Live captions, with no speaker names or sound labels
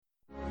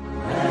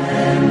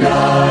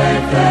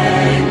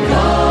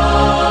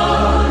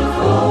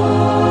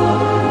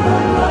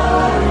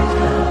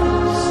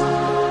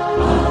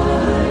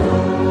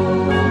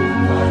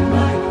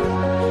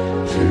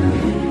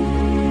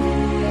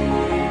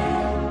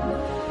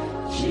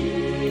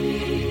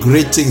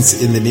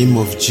Greetings in the name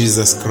of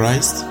Jesus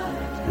Christ.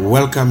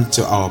 Welcome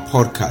to our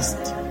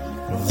podcast.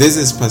 This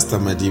is Pastor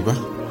Madiba.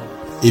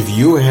 If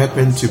you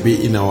happen to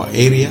be in our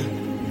area,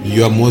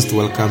 you are most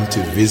welcome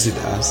to visit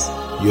us.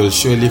 You'll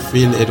surely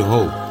feel at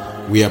home.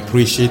 We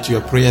appreciate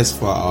your prayers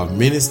for our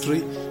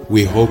ministry.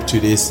 We hope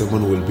today's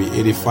sermon will be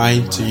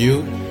edifying to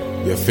you,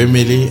 your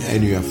family,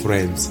 and your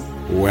friends.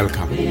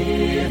 Welcome.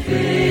 If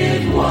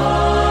it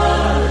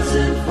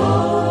wasn't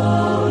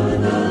for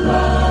the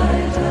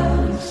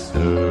lighthouse,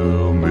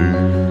 tell me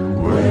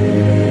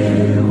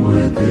where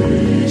would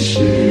this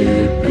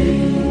ship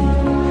be?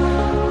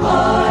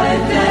 I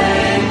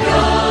thank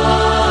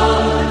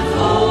God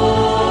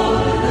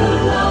for the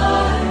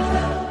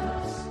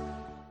lighthouse.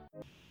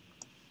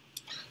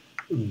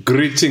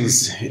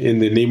 Greetings in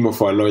the name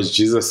of our Lord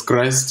Jesus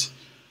Christ.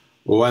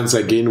 Once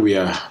again, we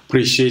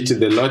appreciate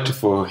the Lord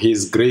for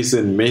His grace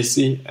and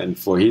mercy and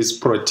for His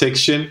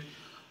protection.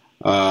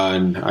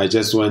 And I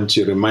just want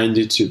to remind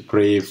you to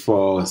pray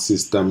for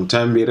Sister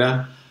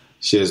Mtambira.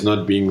 She has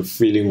not been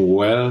feeling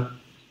well.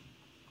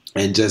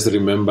 And just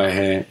remember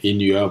her in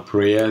your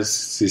prayers.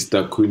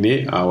 Sister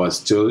Kune, I was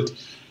told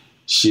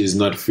she is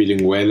not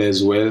feeling well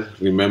as well.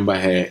 Remember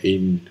her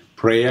in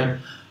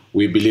prayer.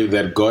 We believe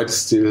that God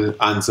still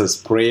answers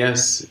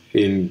prayers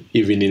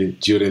even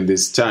during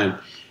this time.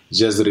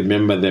 Just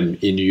remember them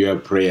in your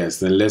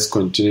prayers, and let's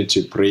continue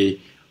to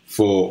pray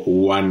for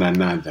one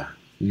another.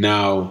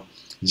 Now,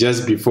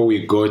 just before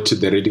we go to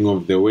the reading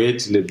of the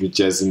word, let me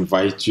just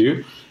invite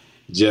you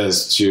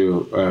just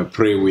to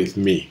pray with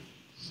me.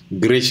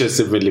 Gracious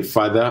Heavenly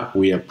Father,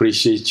 we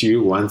appreciate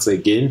you once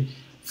again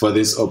for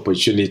this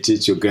opportunity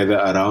to gather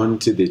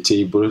around the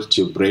table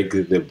to break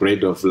the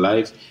bread of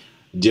life.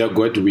 Dear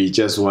God, we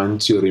just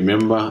want to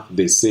remember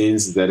the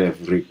saints that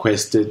have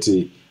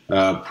requested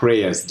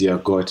prayers, dear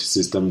God.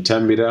 Sister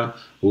Mtambira,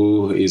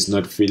 who is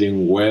not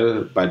feeling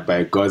well, but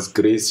by God's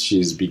grace, she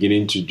is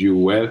beginning to do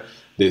well.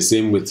 The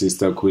same with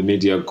Sister Kune,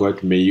 dear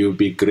God. May you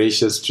be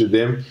gracious to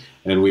them.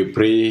 And we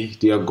pray,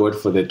 dear God,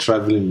 for the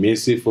traveling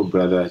mercy for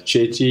Brother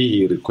Chetty.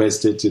 He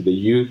requested to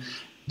you,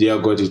 dear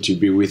God, to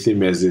be with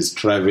him as he's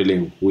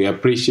traveling. We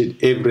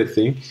appreciate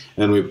everything,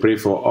 and we pray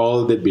for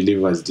all the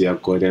believers, dear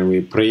God. And we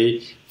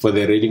pray for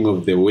the reading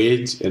of the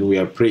word, and we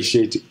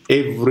appreciate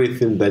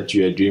everything that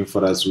you are doing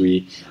for us.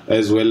 We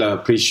as well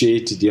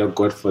appreciate, dear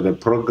God, for the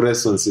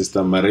progress on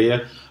Sister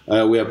Maria.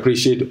 We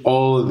appreciate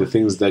all the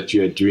things that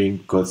you are doing,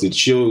 because it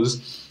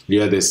shows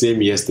you are the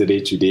same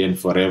yesterday, today, and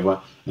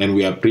forever. And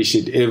we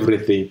appreciate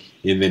everything.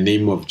 In the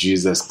name of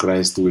Jesus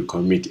Christ, we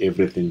commit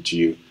everything to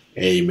you.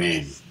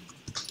 Amen.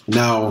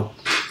 Now,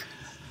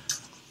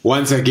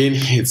 once again,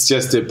 it's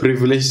just a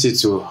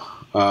privilege to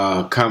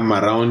come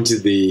around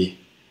the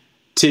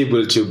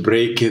table to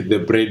break the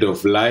bread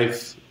of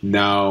life.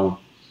 Now,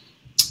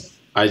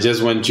 I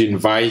just want to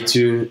invite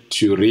you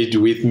to read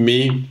with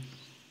me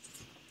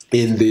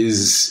in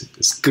this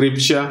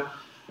scripture,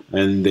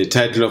 and the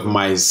title of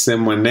my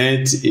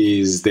sermonette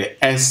is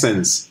The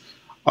Essence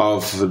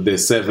of the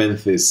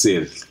Seventh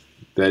Seal.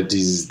 That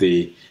is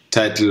the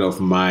title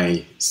of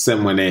my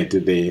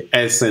sermonette, The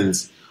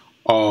Essence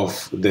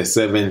of the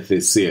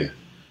Seventh Seal.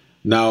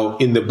 Now,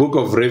 in the book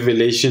of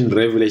Revelation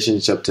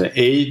chapter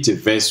 8,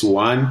 verse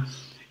 1,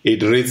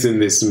 it reads in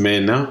this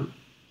manner: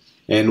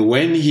 "And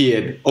when he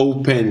had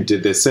opened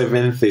the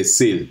seventh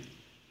seal,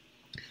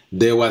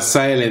 there was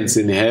silence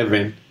in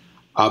heaven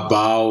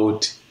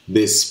about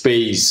the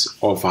space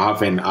of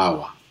half an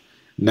hour."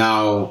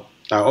 Now,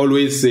 I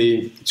always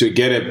say, to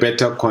get a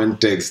better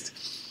context,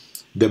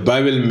 the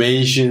Bible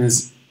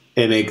mentions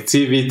an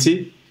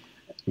activity,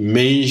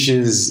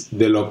 mentions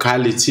the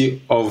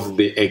locality of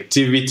the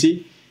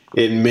activity,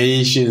 and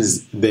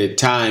mentions the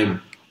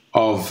time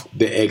of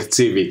the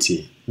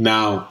activity.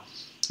 Now,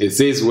 it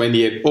says, when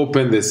he had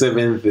opened the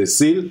seventh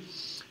seal,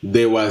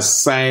 there was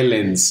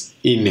silence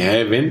in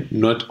heaven,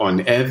 not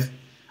on earth,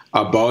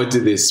 about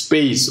the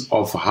space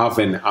of half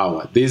an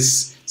hour.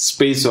 This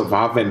space of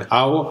half an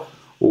hour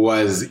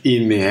was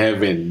in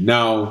heaven.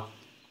 Now,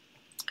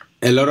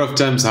 a lot of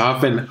times,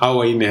 half an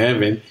hour in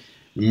heaven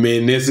may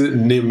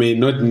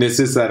not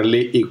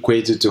necessarily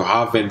equate to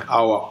half an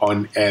hour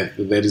on earth.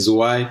 That is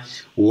why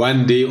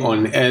one day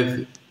on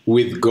earth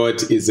with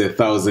God is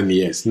 1,000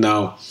 years.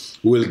 Now,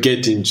 we'll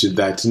get into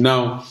that.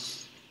 Now,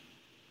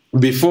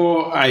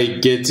 before I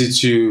get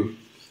to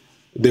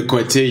the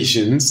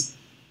quotations,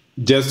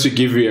 just to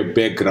give you a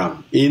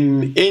background,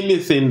 in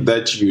anything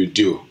that you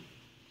do,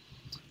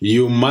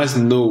 you must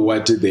know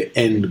what the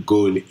end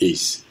goal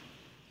is.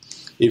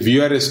 If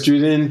you are a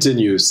student and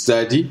you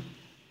study,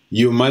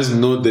 you must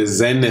know the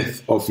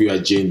zenith of your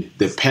journey,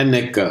 the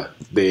pinnacle,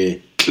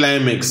 the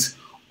climax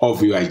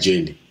of your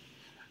journey.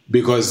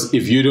 Because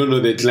if you don't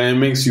know the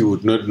climax, you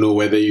would not know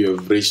whether you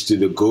have reached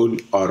the goal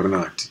or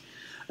not.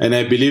 And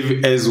I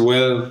believe as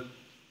well,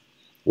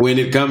 when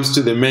it comes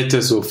to the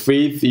matters of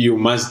faith, you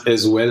must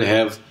as well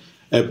have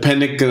a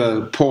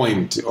pinnacle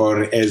point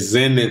or a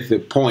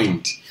zenith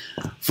point.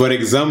 For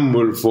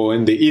example,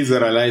 when the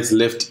Israelites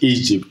left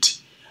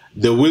Egypt,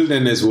 the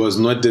wilderness was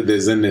not the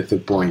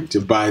zenith point,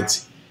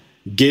 but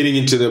getting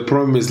into the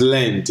promised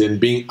land and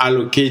being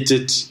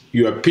allocated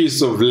your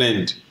piece of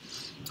land.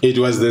 It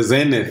was the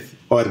zenith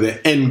or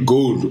the end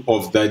goal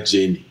of that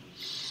journey.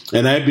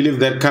 And I believe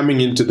that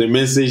coming into the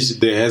message,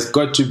 there has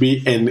got to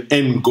be an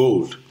end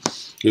goal,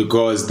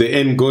 because the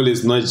end goal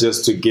is not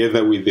just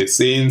together with the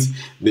saints.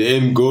 The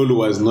end goal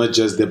was not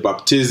just the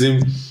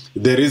baptism.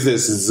 There is a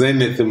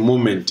zenith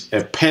moment,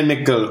 a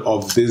pinnacle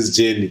of this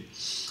journey.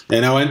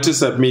 And I want to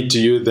submit to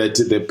you that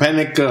the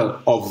pinnacle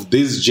of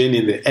this journey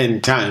in the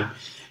end time,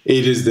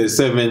 it is the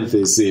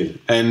seventh seal.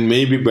 And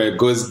maybe by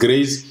God's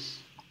grace,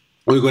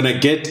 we're going to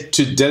get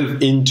to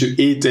delve into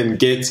it and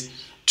get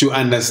to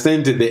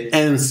understand the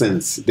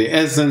essence. The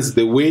essence,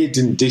 the word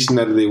in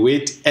dictionary, the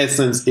word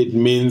essence, it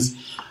means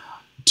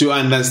to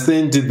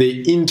understand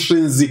the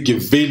intrinsic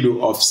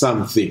value of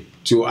something,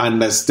 to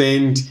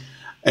understand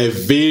a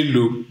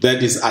value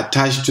that is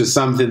attached to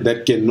something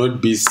that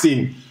cannot be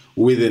seen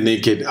with the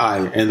naked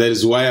eye. And that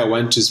is why I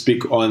want to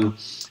speak on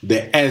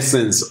the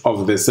essence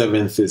of the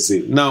seventh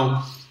seal.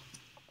 Now,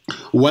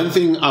 one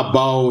thing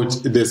about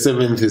the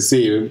seventh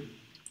seal,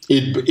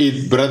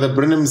 Brother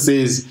Branham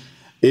says,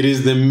 it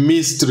is the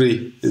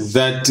mystery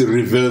that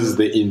reveals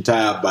the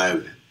entire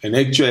Bible. And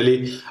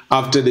actually,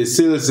 after the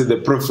seals, the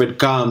prophet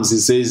comes, he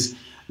says,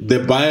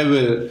 the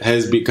Bible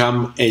has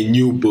become a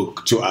new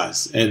book to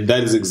us. And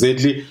that is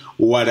exactly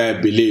what I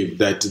believe,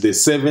 that the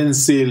seventh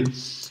seal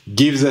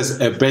gives us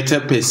a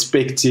better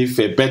perspective,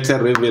 a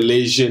better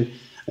revelation.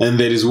 And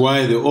that is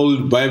why the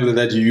old Bible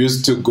that you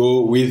used to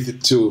go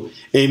with to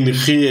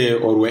Enchie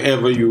or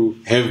wherever you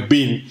have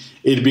been,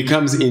 it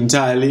becomes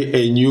entirely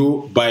a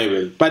new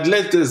Bible. But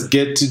let us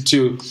get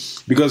to,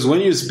 because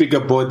when you speak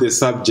about the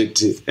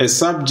subject, a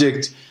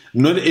subject,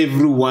 not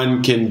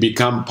everyone can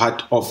become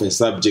part of a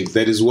subject.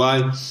 That is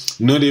why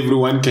not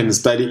everyone can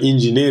study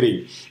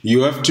engineering.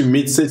 You have to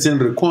meet certain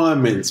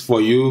requirements for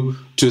you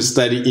to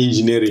study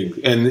engineering.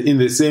 And in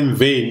the same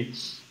vein,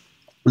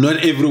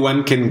 not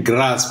everyone can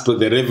grasp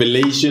the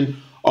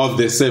revelation of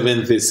the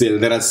seventh seal.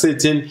 There are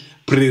certain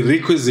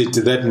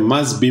prerequisites that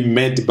must be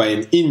met by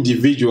an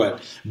individual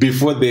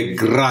before they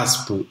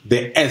grasp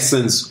the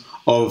essence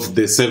of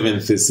the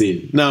seventh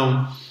seal.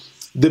 Now,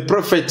 the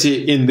prophet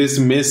in this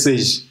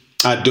message,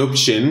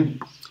 Adoption,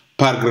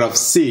 paragraph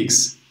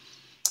 6,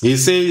 he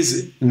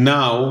says,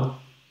 now,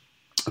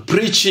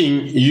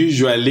 preaching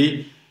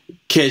usually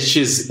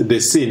catches the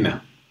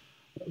sinner,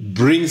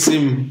 brings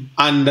him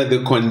under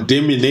the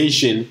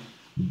condemnation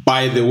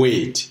by the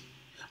weight.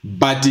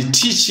 But the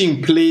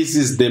teaching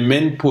places the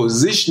man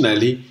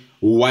positionally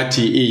what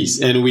he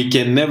is. And we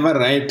can never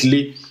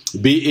rightly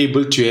be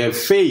able to have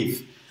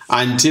faith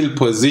until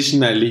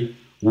positionally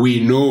we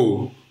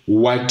know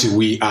what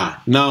we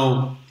are.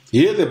 Now,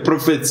 here the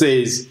prophet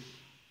says,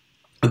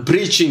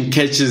 preaching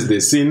catches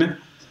the sinner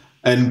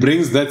and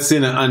brings that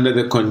sinner under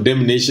the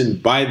condemnation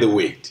by the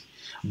weight.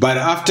 But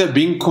after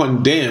being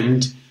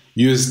condemned,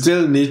 you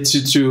still need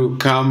to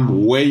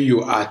come where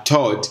you are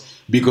taught,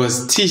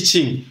 because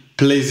teaching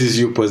places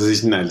you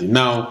positionally.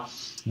 Now,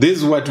 this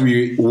is what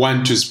we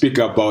want to speak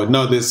about.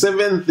 Now, the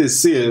seventh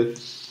seal,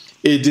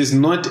 it is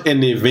not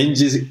an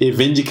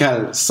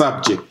evangelical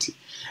subject.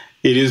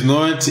 It is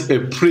not a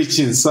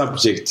preaching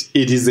subject.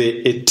 It is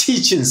a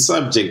teaching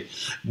subject,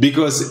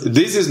 because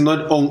this is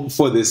not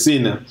for the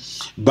sinner,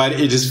 but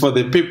it is for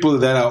the people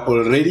that are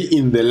already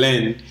in the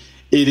land.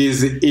 It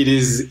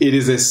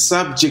is a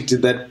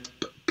subject that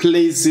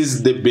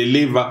places the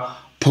believer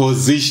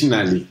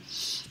positionally.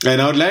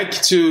 And I would like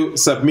to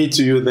submit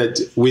to you that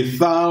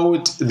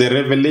without the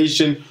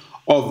revelation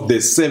of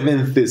the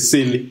seventh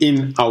seal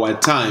in our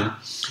time,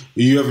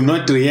 you have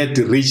not yet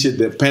reached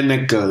the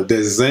pinnacle,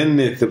 the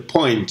zenith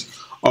point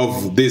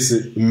of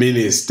this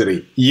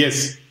ministry.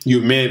 Yes,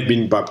 you may have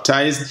been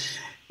baptized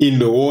in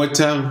the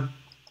water,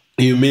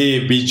 you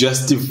may be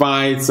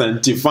justified,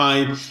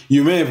 sanctified,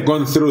 you may have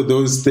gone through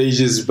those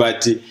stages,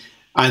 but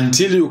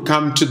until you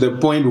come to the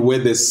point where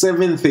the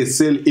seventh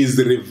seal is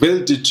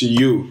revealed to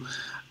you,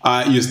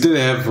 you still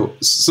have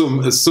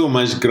so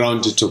much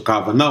ground to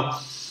cover. Now,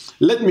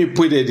 let me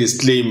put a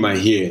disclaimer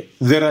here.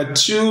 There are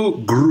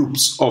two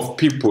groups of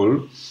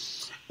people,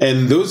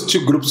 and those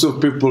two groups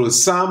of people,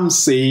 some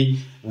say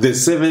the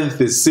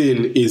seventh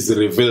seal is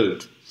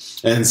revealed,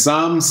 and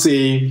some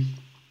say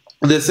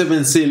the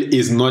seventh seal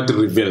is not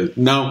revealed.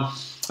 Now,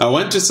 I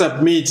want to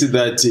submit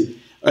that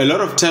a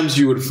lot of times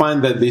you would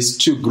find that these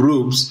two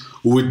groups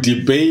would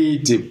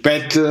debate,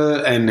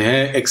 battle, and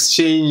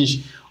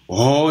exchange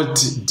hot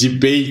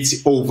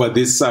debates over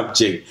this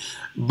subject.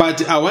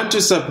 But I want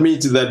to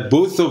submit that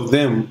both of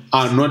them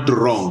are not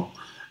wrong.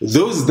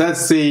 Those that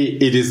say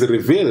it is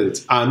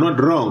revealed are not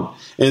wrong,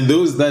 and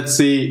those that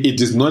say it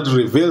is not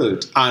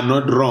revealed are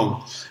not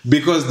wrong,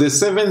 because the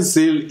seventh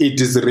seal, it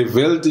is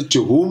revealed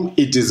to whom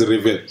it is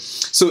revealed.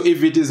 So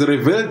if it is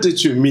revealed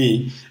to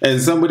me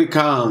and somebody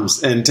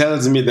comes and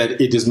tells me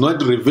that it is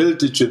not revealed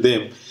to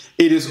them,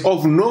 it is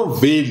of no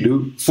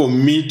value for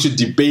me to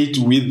debate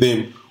with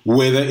them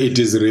whether it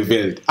is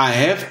revealed. I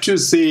have to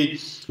say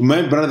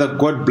my brother,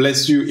 God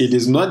bless you. It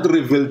is not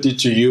revealed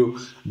to you,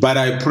 but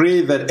I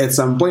pray that at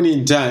some point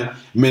in time,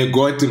 may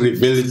God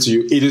reveal it to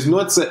you. It is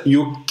not,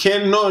 you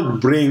cannot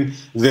bring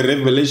the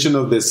revelation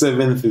of the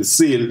seventh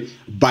seal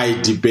by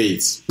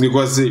debates,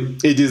 because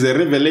it is a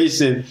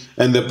revelation,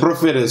 and the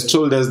prophet has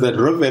told us that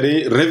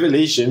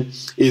revelation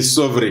is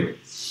sovereign.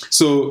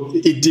 So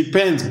it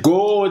depends.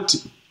 God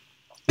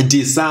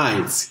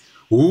decides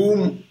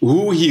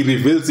who he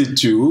reveals it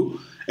to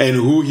and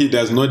who he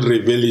does not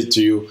reveal it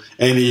to you,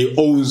 and he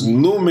owes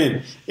no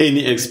man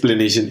any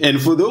explanation.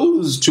 And for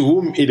those to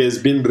whom it has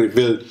been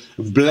revealed,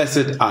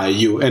 blessed are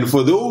you. And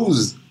for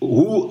those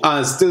who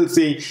are still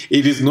saying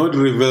it is not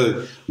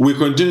revealed, we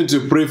continue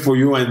to pray for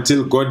you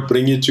until God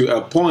brings you to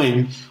a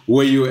point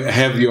where you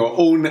have your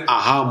own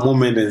aha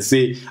moment and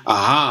say,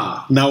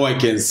 aha, now I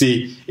can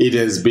see it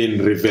has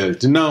been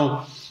revealed.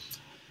 Now,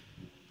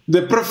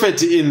 the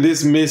prophet in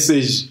this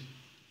message,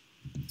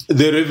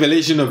 the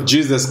Revelation of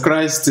Jesus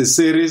Christ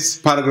series,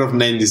 paragraph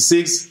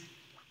 96,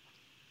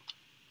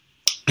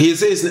 he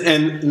says,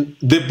 and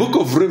the book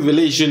of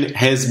Revelation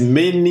has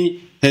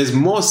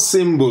more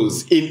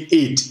symbols in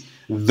it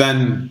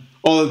than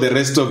all the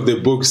rest of the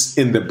books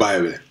in the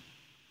Bible.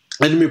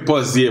 Let me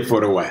pause here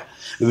for a while.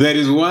 That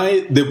is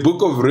why the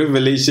book of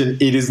Revelation,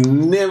 it is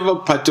never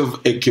part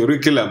of a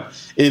curriculum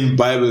in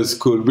Bible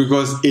school,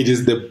 because it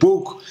is the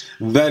book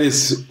that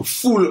is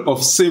full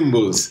of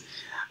symbols.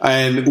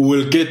 And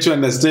we'll get to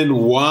understand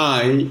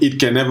why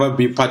it can never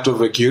be part of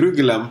a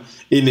curriculum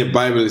in a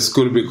Bible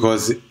school,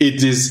 because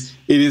it is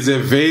a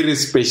very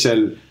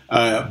special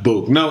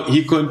book. Now,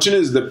 he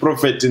continues, the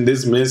prophet, in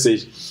this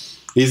message.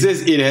 He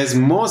says it has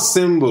more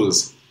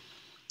symbols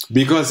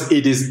because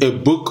it is a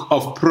book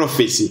of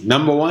prophecy.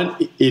 Number one,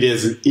 it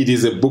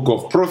is a book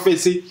of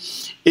prophecy.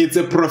 It's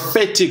a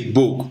prophetic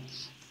book.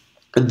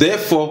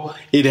 Therefore,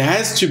 it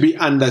has to be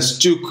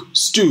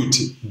understood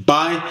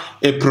by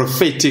a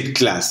prophetic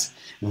class.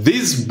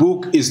 This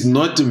book is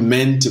not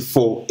meant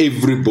for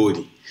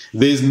everybody.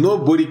 There's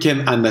nobody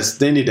can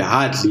understand it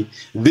hardly.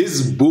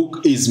 This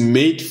book is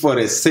made for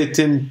a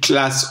certain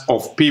class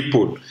of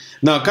people.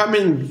 Now,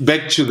 coming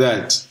back to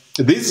that,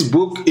 this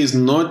book is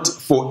not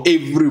for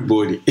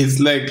everybody. It's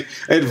like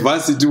at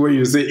varsity where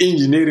you say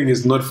engineering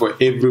is not for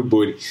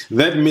everybody.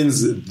 That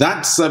means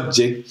that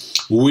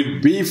subject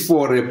would be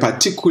for a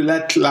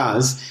particular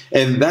class,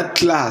 and that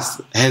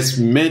class has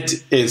met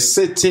a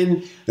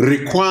certain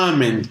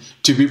requirement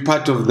to be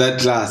part of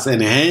that class,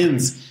 and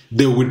hence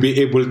they would be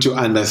able to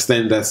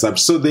understand that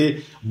subject. So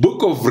the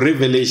book of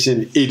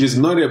Revelation, it is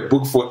not a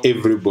book for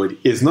everybody.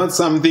 It's not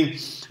something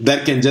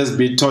that can just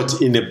be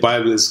taught in a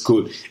Bible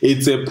school.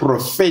 It's a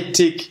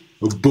prophetic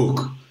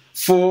book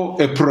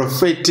for a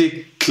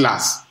prophetic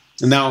class.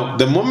 Now,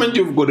 the moment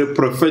you've got a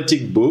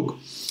prophetic book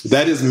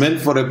that is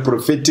meant for a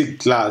prophetic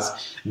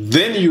class,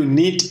 then you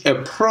need a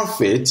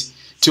prophet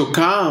to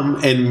come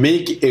and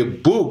make a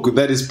book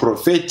that is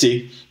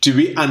prophetic to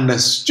be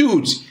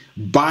understood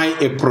by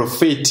a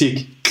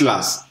prophetic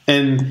class.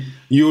 And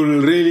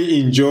you'll really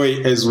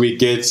enjoy as we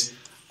get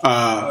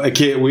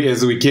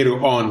as we carry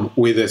on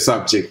with the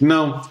subject.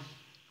 Now,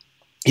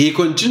 he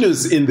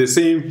continues in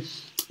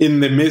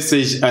the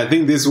message. I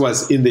think this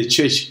was in the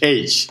church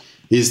age.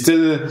 He's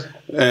still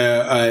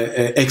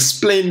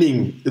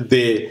explaining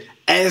the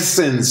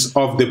essence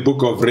of the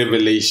book of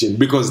Revelation,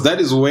 because that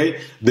is where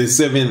the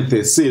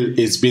seventh seal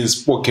is being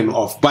spoken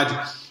of. But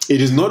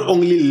it is not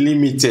only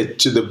limited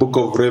to the book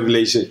of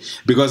Revelation,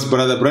 because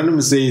Brother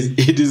Branham says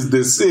it is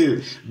the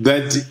seal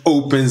that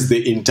opens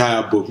the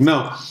entire book.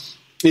 Now,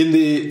 in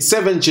the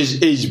Seven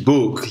Church Age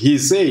book, he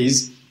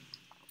says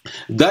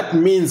that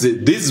means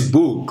that this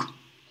book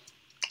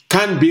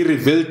can't be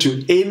revealed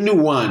to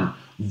anyone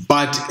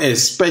but a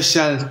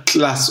special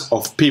class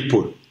of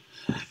people.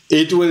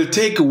 It will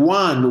take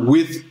one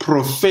with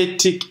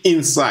prophetic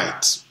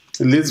insight.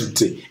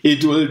 Listen,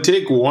 it will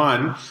take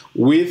one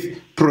with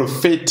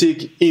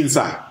prophetic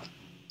insight.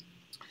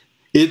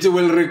 It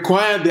will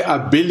require the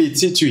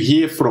ability to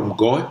hear from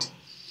God.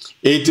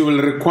 It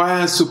will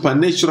require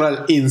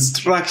supernatural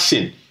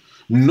instruction,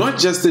 not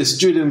just a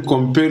student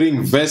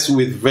comparing verse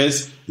with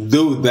verse,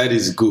 though that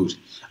is good.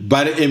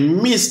 But a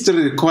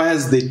mystery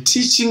requires the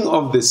teaching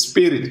of the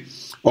Spirit,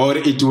 or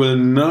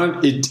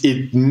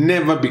it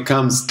never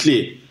becomes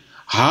clear.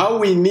 How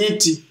we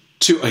need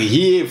to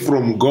hear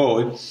from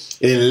God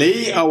and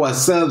lay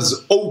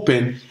ourselves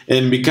open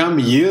and become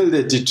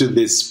yielded to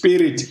the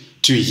Spirit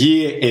to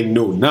hear and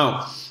know.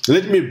 Now,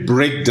 let me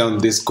break down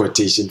this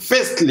quotation.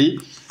 Firstly,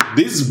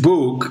 this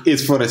book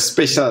is for a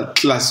special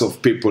class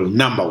of people,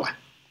 number one.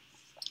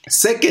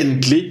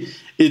 Secondly,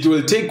 it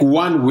will take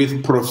one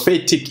with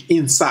prophetic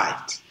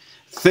insight.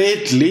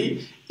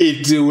 Thirdly,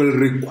 it will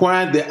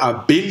require the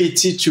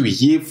ability to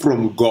hear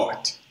from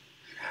God.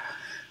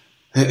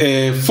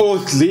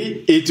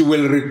 Fourthly, it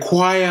will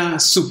require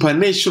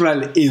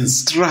supernatural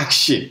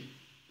instruction.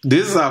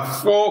 These are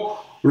four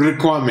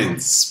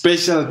requirements: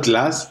 special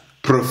class,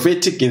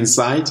 prophetic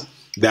insight,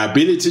 the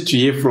ability to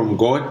hear from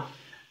God,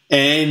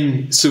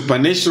 and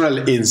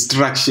supernatural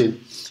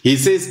instruction. he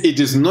says it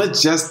is not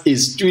just a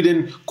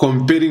student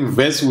comparing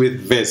verse with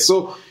verse.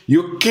 So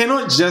you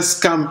cannot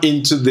just come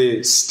into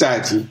the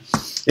study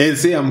and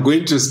say, I'm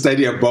going to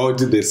study about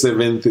the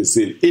seventh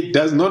seal. It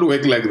does not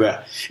work like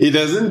that. It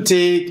doesn't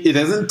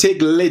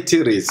take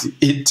literacy.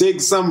 It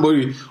takes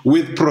somebody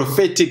with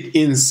prophetic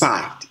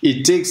insight.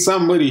 It takes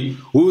somebody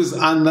who's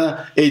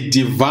under a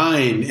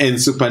divine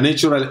and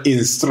supernatural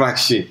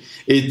instruction.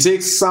 It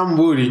takes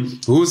somebody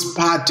who's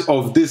part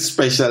of this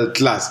special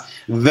class.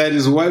 That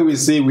is why we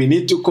say we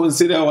need to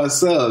consider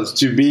ourselves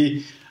to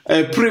be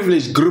a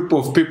privileged group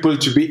of people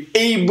to be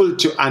able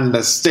to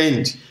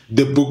understand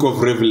the book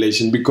of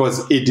Revelation,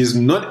 because it is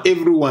not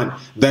everyone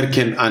that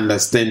can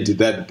understand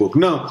that book.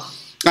 Now,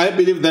 I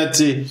believe that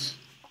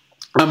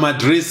I'm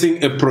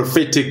addressing a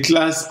prophetic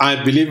class.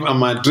 I believe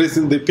I'm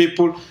addressing the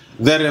people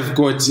that have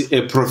got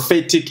a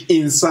prophetic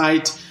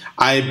insight.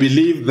 I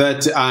believe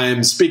that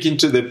I'm speaking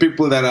to the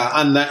people that are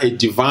under a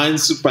divine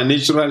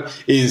supernatural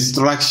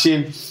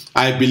instruction.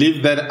 I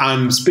believe that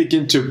I'm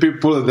speaking to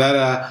people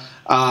that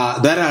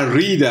are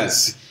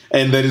readers.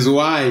 And that is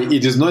why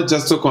it is not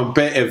just to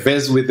compare a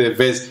verse with a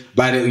verse,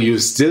 but you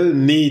still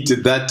need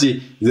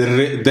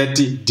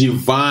that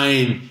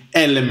divine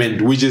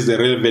element, which is the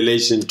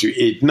revelation to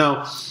it.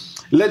 Now,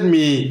 let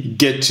me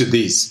get to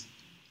this.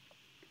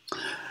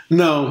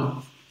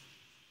 Now,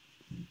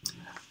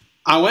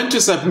 I want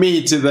to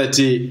submit that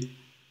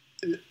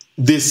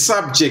the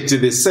subject,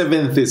 the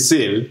seventh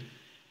seal,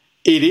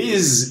 it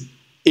is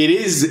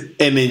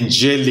an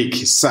angelic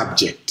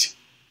subject.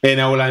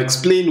 And I will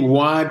explain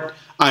what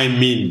I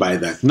mean by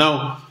that.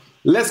 Now,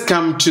 let's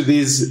come to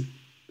these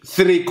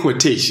three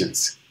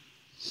quotations.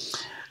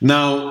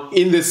 Now,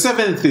 in the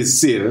seventh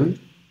seal,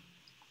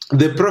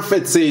 the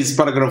prophet says,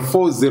 paragraph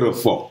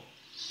 404,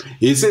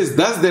 he says,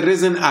 that's the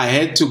reason I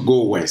had to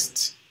go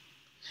west.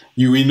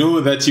 We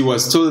know that he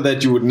was told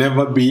that you would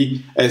never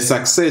be a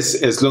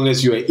success as long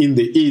as you are in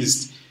the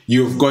east.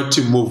 You've got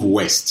to move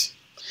west.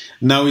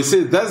 Now, he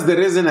says, that's the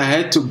reason I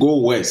had to go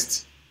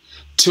west,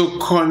 to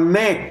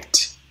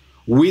connect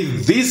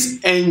with this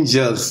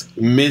angel's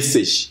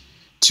message,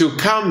 to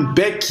come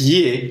back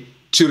here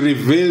to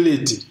reveal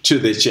it to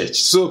the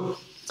church. So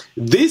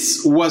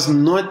this was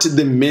not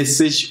the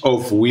message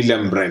of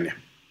William Branham.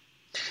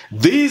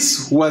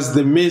 This was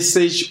the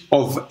message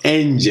of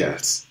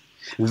angels.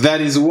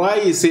 That is why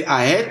he said,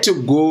 I had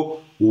to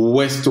go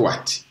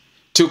westward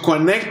to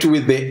connect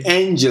with the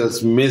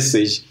angel's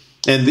message.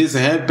 And this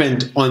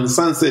happened on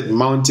Sunset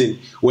Mountain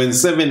when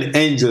 7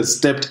 angels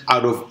stepped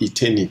out of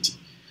eternity.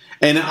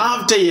 And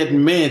after he had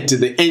met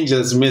the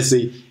angel's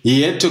message,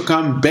 he had to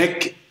come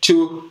back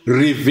to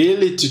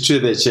reveal it to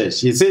the church.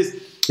 He says,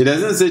 he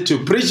doesn't say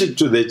to preach it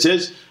to the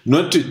church,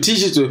 not to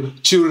teach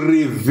it, to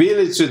reveal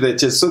it to the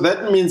church. So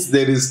that means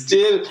there is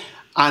still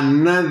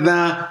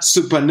another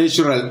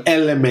supernatural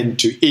element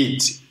to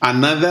it,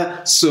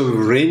 another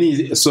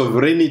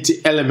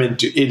sovereignty element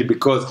to it,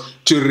 because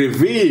to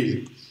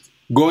reveal,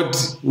 God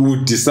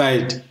would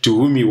decide to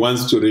whom he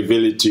wants to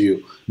reveal it to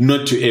you,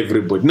 not to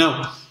everybody.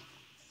 Now,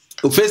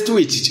 first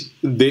we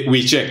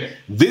check.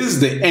 This is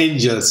the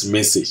angel's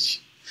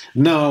message.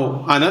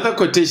 Now, another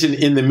quotation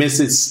in the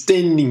message,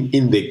 standing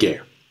in the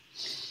gap.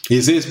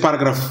 He says,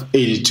 paragraph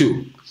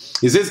 82.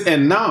 He says,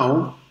 and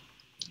now,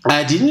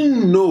 I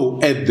didn't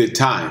know at the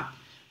time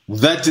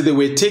that they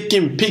were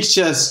taking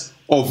pictures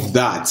of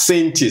that.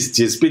 Scientists,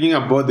 he's speaking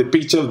about the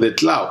picture of the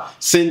cloud.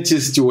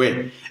 Scientists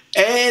were,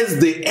 as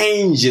the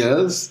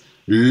angels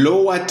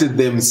lowered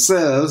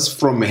themselves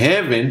from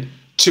heaven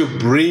to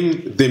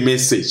bring the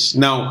message.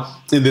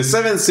 Now, in the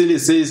 7th seal, it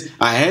says,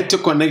 I had to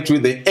connect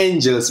with the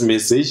angel's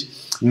message.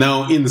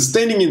 Now, in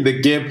standing in the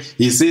gap,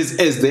 he says,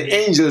 as the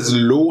angels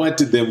lowered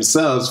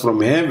themselves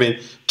from heaven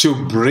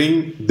to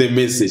bring the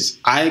message.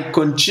 I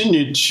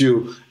continue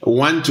to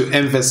want to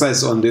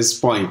emphasize on this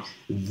point.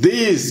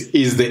 This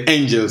is the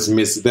angel's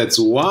message. That's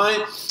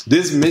why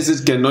this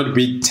message cannot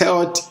be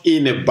taught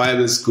in a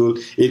Bible school.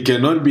 It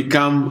cannot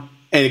become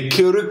a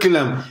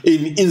curriculum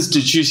in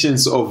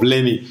institutions of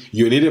learning.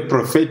 You need a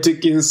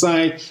prophetic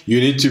insight. You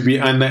need to be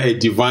under a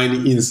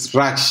divine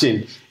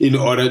instruction in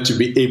order to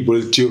be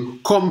able to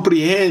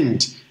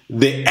comprehend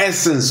the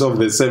essence of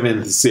the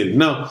 7th seal.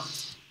 Now,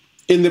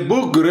 in the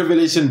book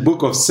Revelation,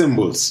 book of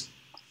symbols,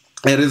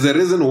 there is a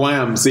reason why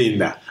I'm saying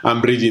that.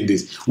 I'm reading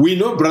this. We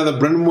know Brother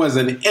Branham was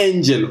an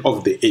angel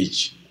of the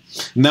age.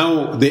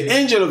 Now, the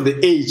angel of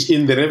the age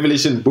in the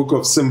Revelation book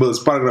of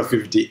symbols, paragraph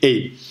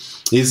 58,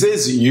 he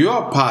says,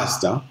 your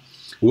pastor,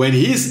 when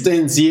he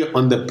stands here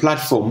on the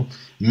platform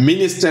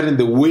ministering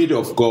the word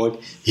of God,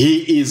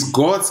 he is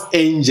God's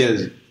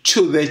angel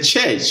to the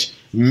church,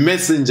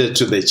 messenger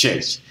to the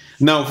church.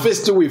 Now,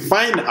 first we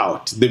find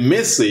out the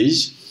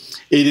message.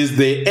 It is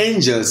the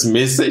angel's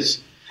message.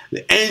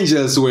 The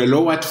angels were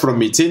lowered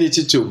from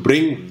eternity to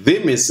bring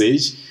the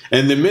message,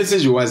 and the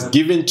message was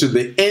given to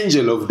the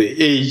angel of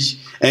the age.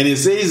 And it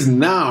says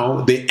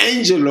now the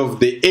angel of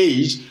the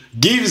age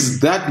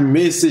gives that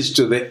message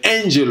to the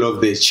angel of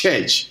the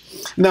church.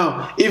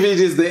 Now, if it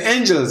is the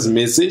angel's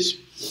message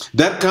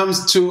that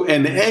comes to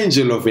an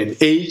angel of an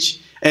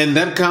age, and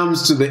that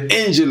comes to the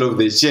angel of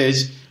the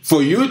church.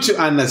 For you to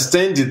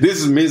understand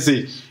this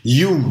message,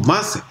 you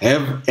must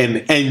have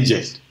an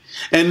angel.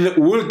 And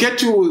we'll get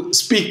to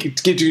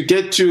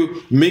get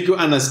to make you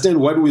understand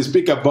what we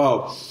speak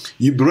about.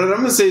 Brother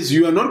Branham says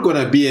you are not going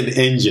to be an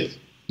angel.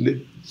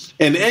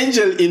 An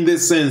angel in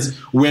this sense,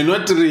 we're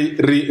not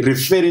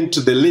referring to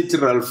the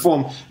literal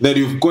form that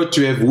you've got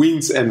to have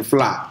wings and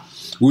fly.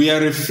 We are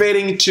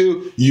referring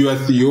to your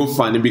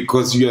theophany,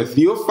 because your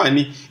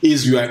theophany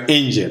is your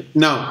angel.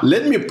 Now,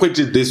 let me put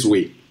it this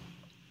way.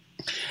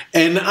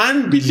 An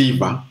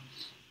unbeliever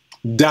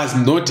does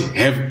not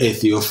have a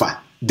theophany.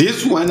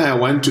 This one I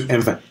want to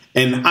emphasize.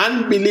 An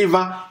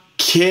unbeliever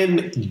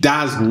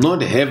does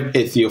not have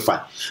a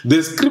theophany.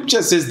 The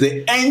scripture says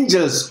the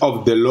angels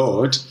of the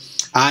Lord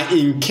are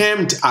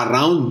encamped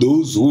around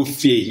those who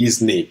fear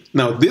his name.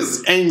 Now,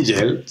 these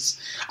angels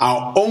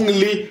are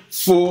only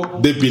for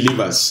the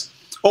believers.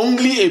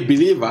 Only a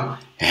believer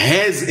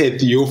has a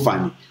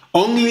theophany.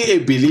 Only a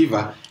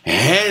believer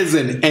has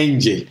an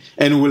angel.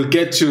 And we'll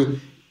get to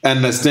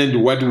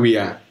understand what we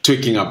are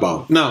talking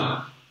about.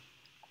 Now,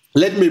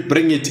 let me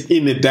bring it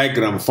in a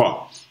diagram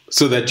form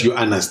so that you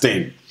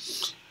understand.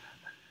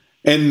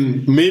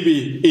 And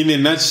maybe in a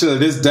nutshell,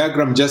 this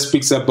diagram just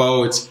speaks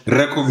about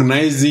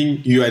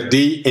recognizing your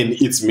day and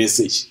its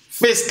message.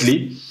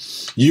 Firstly,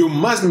 you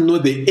must know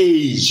the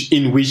age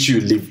in which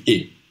you live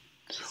in.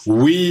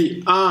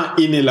 We are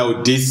in a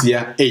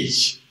Laodicea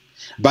age.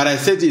 But I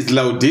said it's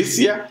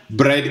Laodicea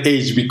bride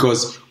age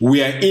because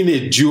we are in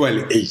a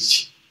dual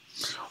age.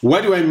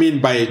 What do I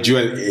mean by a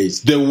dual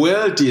age? The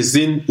world is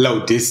in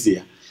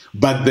Laodicea,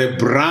 but the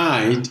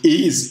bride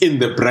is in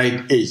the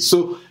bride age.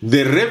 So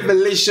the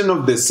revelation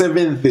of the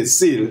seventh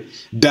seal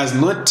does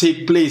not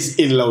take place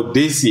in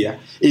Laodicea.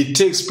 It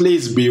takes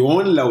place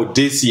beyond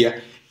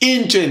Laodicea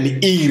into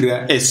an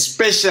era, a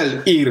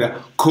special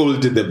era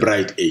called the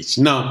bride age.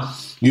 Now,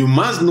 you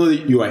must know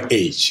your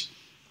age.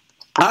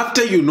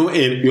 After you know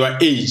your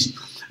age,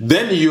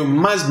 then you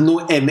must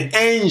know an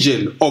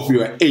angel of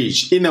your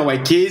age. In our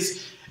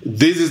case,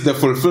 this is the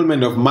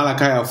fulfillment of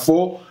Malachi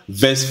 4,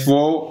 verse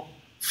 4,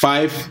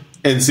 5,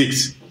 and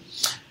 6.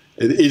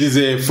 It is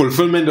a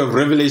fulfillment of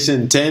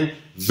Revelation 10,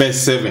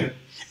 verse 7.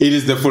 It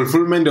is the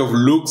fulfillment of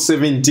Luke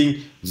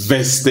 17,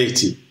 verse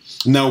 30.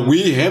 Now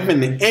we have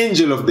an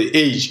angel of the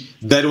age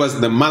that was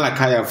the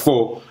Malachi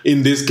 4.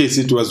 In this case,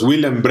 it was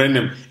William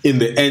Branham in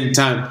the end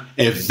time,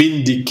 a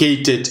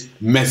vindicated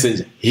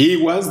messenger. He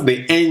was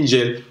the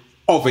angel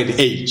of an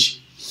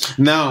age.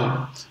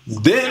 Now,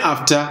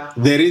 thereafter,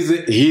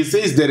 he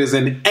says there is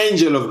an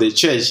angel of the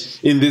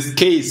church. In this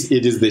case,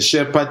 it is the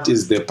shepherd,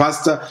 is the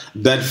pastor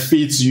that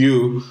feeds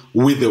you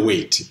with the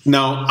weight.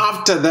 Now,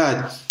 after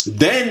that,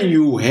 then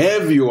you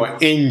have your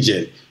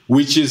angel,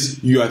 which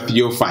is your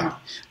theophany.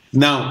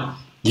 Now,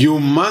 you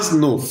must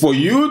know, for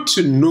you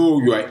to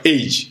know your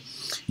age,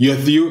 your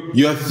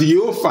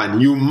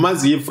theophany, you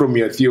must hear from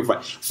your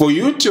theophany. For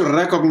you to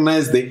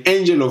recognize the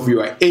angel of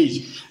your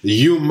age,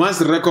 you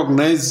must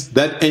recognize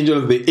that angel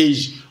of the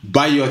age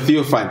by your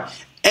theophany.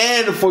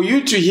 And for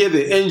you to hear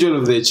the angel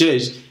of the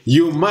church,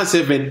 you must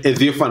have a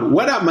theophany.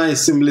 What am I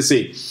simply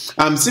saying?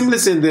 I'm simply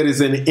saying there is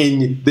an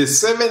angel. The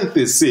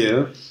seventh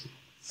seal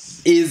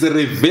is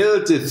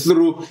revealed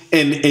through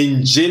an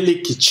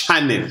angelic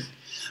channel.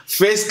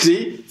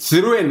 Firstly,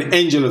 through an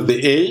angel of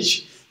the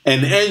age,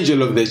 an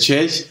angel of the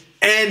church,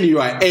 and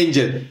your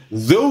angel.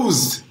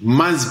 Those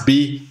must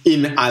be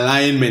in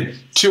alignment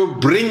to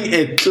bring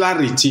a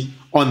clarity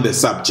on the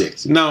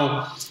subject.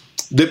 Now,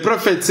 the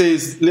prophet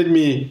says, let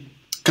me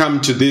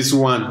come to this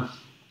one.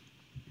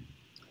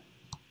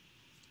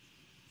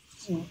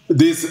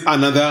 This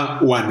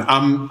another one.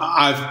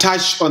 I've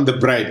touched on the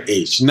bride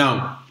age.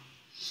 Now,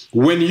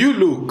 when you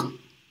look,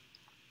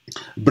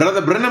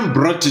 Brother Branham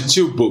brought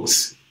 2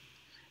 books.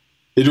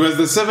 It was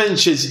the 7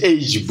 Church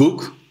Age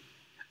book,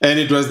 and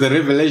it was the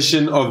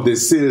Revelation of the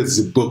Seals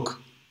book.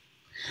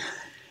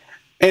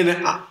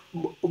 And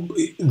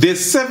the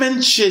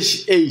 7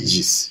 Church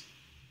Ages,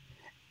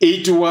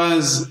 it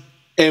was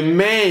a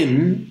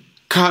man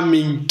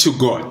coming to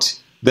God.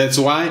 That's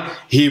why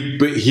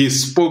he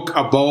spoke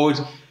about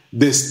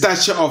the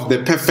stature of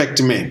the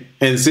perfect man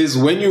and says,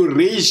 when you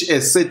reach a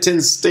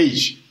certain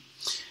stage,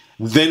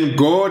 then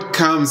God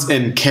comes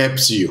and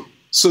caps you.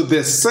 So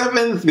the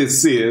 7th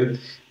seal,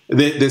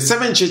 the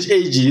 7 Church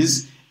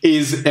Ages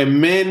is a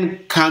man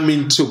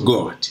coming to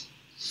God.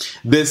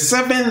 The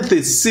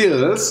 7th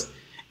seals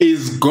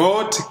is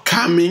God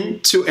coming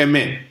to a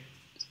man.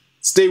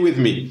 Stay with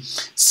me.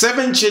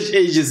 7 Church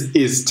Ages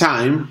is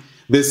time.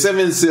 The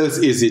 7 seals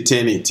is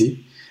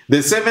eternity.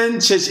 The 7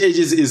 Church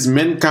Ages is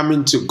men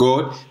coming to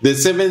God. The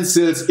 7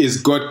 seals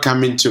is God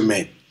coming to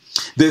men.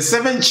 The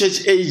 7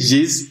 Church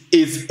Ages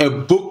is a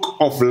book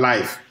of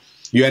life.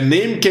 Your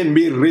name can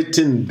be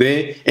written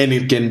there and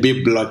it can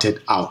be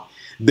blotted out.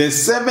 The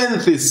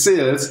 7th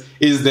seals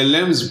is the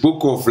Lamb's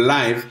book of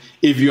life.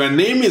 If your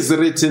name is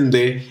written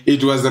there,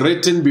 it was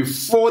written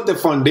before the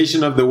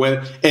foundation of the world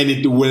and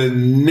it will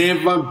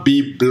never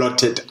be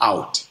blotted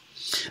out.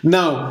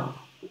 Now,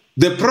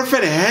 The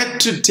prophet had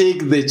to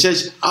take the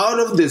church out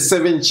of the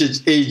 7 church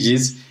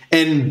ages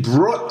and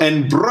brought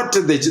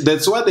the.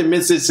 That's why the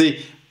message say,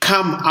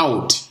 "Come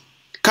out,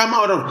 come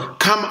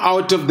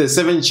out of the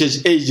 7 church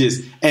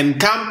ages and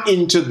come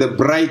into the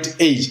bright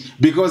age,"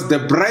 because the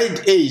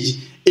bright age,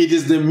 it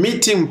is the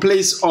meeting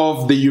place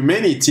of the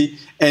humanity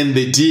and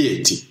the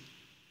deity.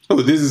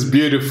 Oh, this is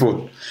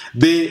beautiful.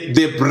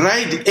 The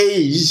bright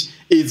age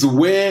is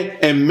where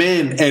a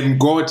man and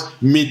God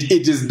meet.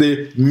 It is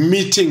the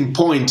meeting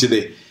point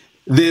there.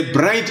 The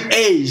bright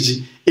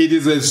age, it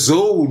is a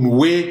zone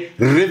where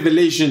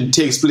revelation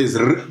takes place.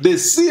 The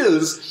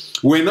seals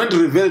were not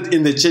revealed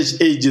in the church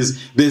ages.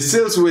 The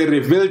seals were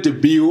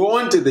revealed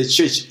beyond the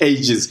church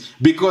ages,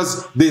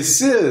 because the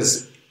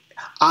seals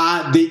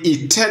are the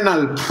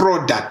eternal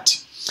product.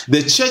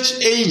 The church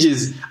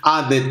ages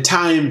are the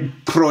time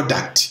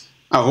product.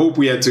 I hope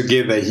we are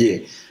together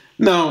here.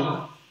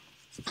 Now,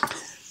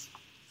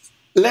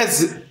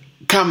 let's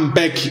come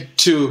back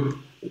to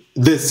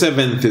the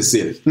 7th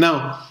seal.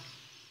 Now,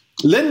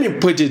 let me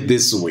put it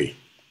this way.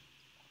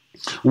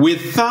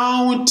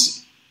 Without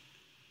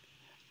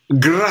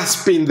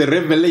grasping the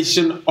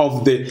revelation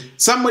of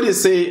somebody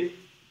say,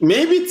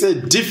 maybe it's a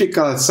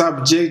difficult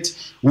subject,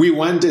 we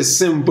want a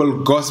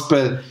simple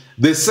gospel.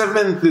 The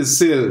 7th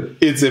seal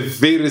is a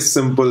very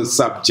simple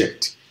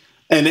subject.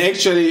 And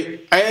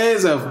actually,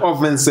 as I've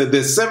often said,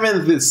 the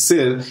 7th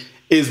seal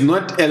is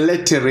not a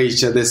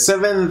literature. The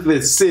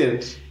 7th seal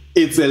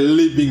is a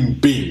living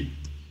being.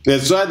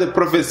 That's why the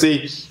prophet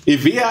say,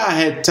 if here I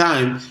had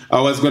time,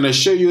 I was going to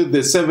show you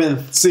the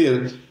 7th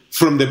seal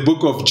from the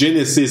book of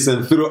Genesis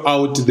and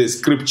throughout the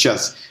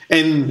scriptures.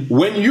 And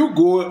when you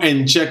go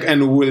and check,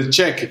 and we'll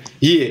check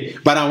here,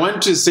 but I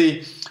want to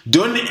say,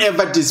 don't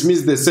ever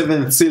dismiss the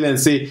 7th seal and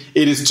say,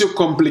 it is too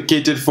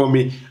complicated for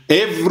me.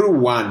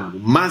 Everyone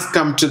must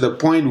come to the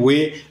point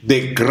where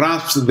they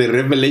grasp the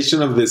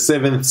revelation of the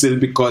 7th seal,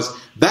 because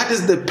that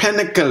is the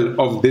pinnacle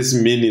of this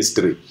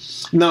ministry.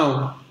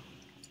 Now,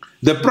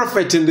 the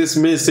prophet in this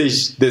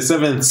message, the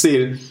 7th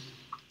seal,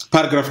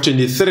 paragraph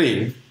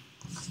 23,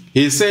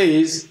 he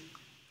says,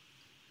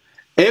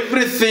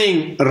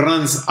 everything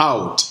runs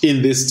out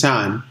in this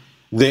time,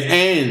 at the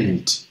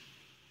end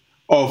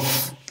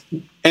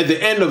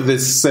of the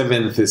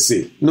 7th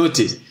seal.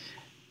 Notice,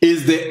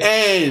 is the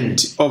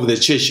end of the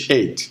church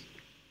age,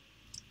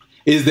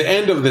 is the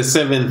end of the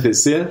 7th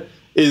seal,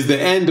 is the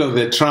end of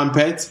the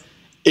trumpet,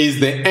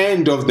 is the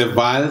end of the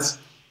vials,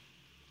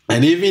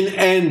 and even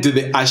end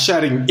the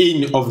ushering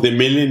in of the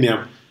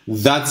millennium.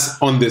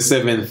 That's on the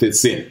 7th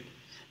seal.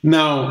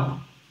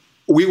 Now,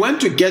 we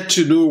want to get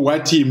to know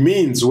what he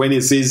means when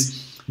he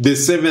says the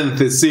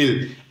 7th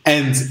seal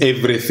ends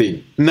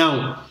everything.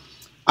 Now,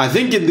 I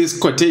think in this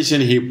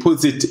quotation he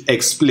puts it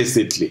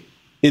explicitly.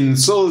 In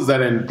Souls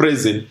That Are in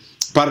Prison,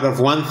 paragraph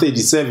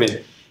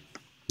 137,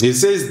 he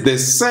says the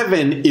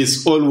 7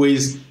 is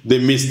always the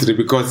mystery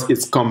because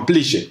it's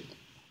completion.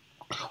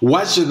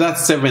 Watch that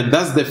 7,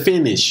 that's the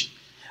finish.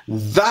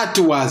 That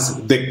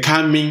was the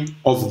coming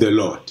of the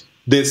Lord.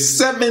 The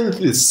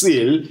 7th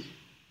seal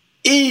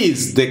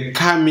is the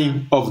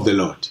coming of the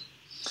Lord.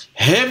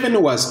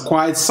 Heaven was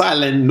quite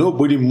silent,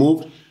 nobody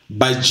moved,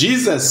 but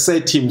Jesus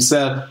said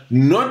himself,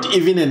 not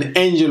even an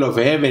angel of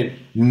heaven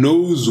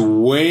knows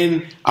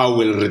when I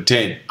will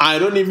return. I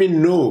don't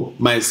even know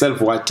myself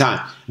what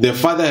time. The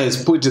Father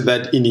has put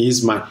that in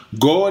his mind.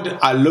 God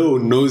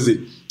alone knows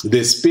it.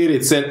 The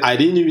Spirit said, I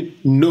didn't even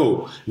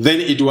know.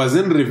 Then it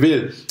wasn't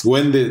revealed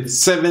when the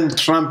 7th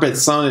trumpet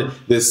sounded,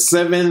 the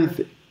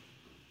 7th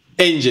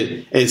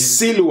angel, a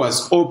seal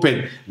was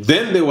opened.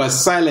 Then there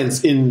was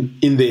silence in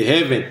the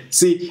heaven.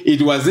 See,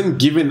 it wasn't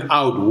given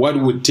out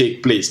what would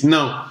take place.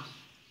 Now,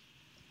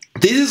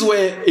 this is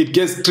where it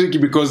gets tricky,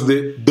 because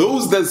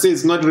those that say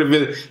it's not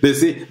revealed, they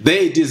say,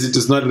 there it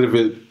is not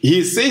revealed.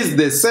 He says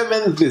the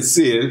 7th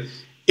seal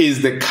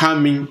is the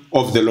coming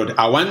of the Lord.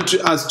 I want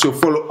us to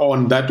follow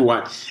on that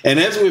one. And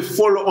as we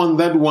follow on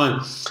that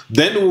one,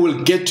 then we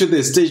will get to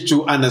the stage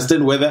to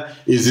understand whether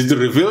is it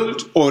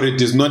revealed or it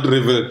is not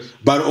revealed.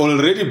 But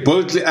already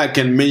boldly I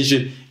can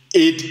mention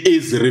it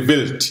is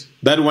revealed.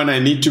 That one I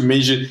need to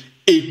mention,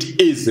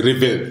 it is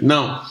revealed.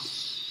 Now,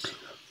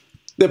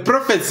 the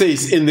prophet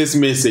says in this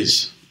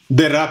message,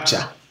 the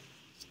rapture.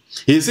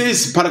 He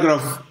says,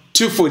 paragraph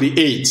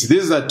 248,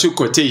 these are two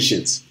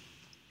quotations.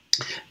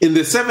 In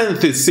the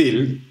 7th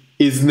seal,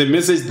 is in the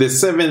message, the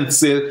 7th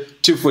seal,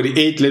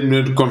 248, let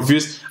me not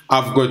confuse.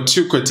 I've got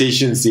two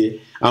quotations here.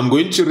 I'm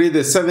going to read the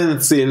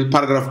 7th seal,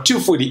 paragraph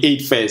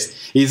 248 first.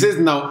 He says,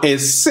 now,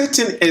 as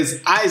certain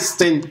as I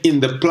stand in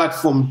the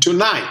platform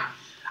tonight,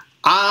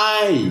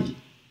 I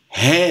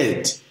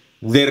had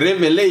the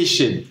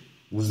revelation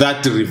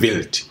that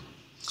revealed.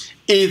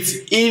 It's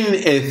in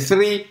a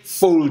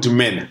threefold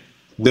manner.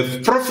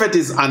 The prophet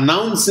is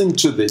announcing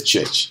to the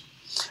church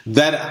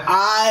that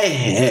I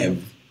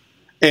have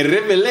a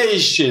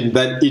revelation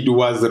that it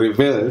was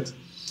revealed,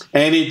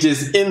 and it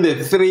is in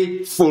the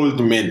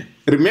threefold manner.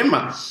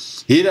 Remember,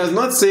 he does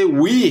not say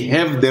we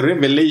have the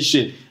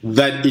revelation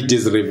that it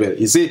is revealed.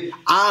 He said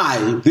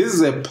I. This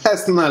is a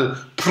personal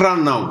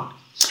pronoun.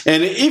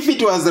 And if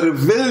it was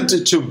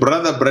revealed to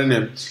Brother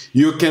Branham,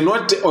 you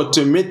cannot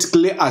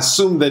automatically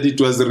assume that it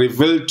was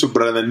revealed to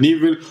Brother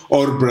Neville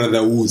or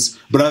Brother Woods.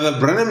 Brother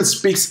Branham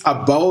speaks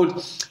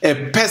about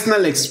a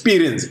personal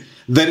experience.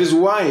 That is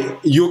why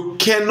you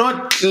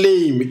cannot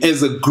claim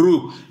as a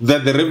group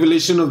that the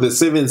revelation of the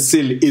seventh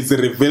seal is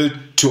revealed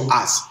to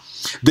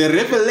us. The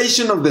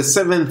revelation of the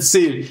seventh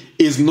seal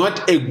is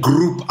not a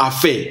group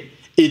affair.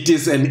 It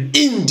is an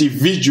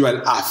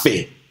individual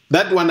affair.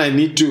 That one I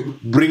need to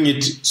bring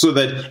it so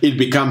that it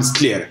becomes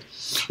clear.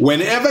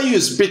 Whenever you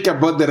speak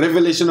about the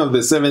revelation of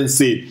the seventh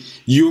seal,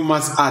 you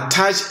must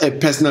attach a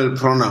personal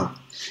pronoun.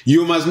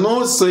 You must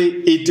not say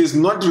it is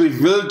not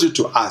revealed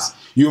to us.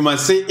 You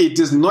must say it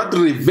is not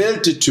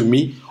revealed to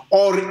me,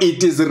 or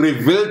it is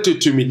revealed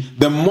to me.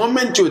 The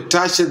moment you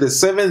attach the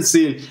seventh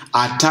seal,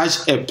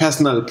 attach a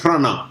personal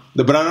pronoun.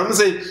 The Branham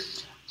said,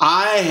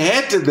 I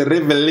had the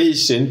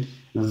revelation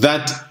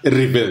that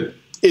revealed.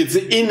 It's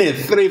in a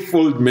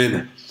threefold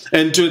manner.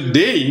 And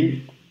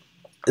today,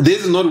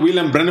 this is not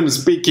William Branham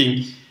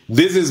speaking.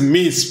 This is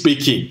me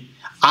speaking.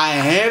 I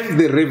have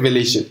the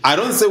revelation. I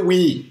don't say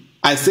we.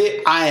 I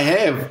say I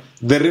have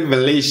the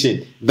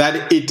revelation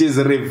that it is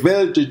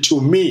revealed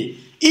to me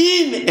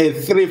in a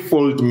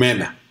threefold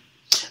manner.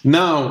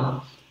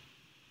 Now,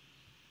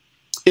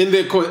 in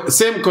the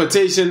same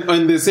quotation,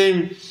 in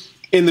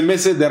the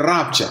message, the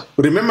rapture,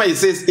 remember it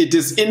says it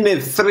is in a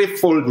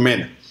threefold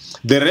manner.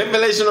 The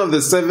revelation of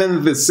the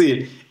seventh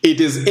seal, it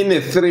is in a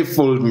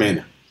threefold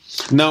manner.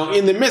 Now,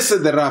 in the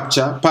message, the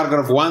rapture,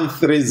 paragraph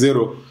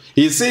 130,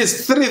 he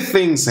says three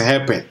things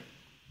happen: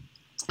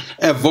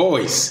 a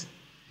voice,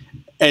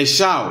 a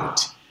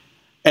shout,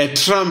 a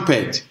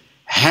trumpet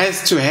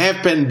has to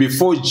happen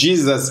before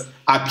Jesus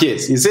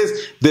appears. He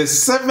says the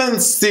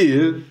seventh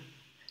seal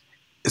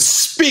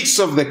speaks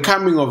of the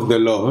coming of the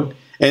Lord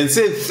and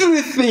says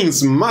three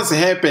things must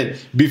happen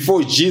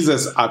before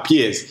Jesus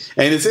appears.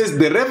 And it says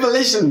the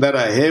revelation that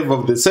I have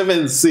of the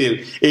seventh seal,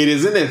 it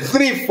is in a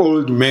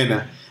threefold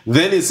manner.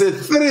 Then it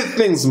says three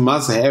things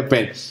must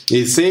happen.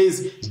 It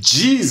says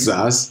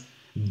Jesus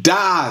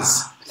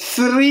does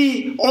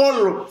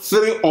all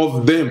three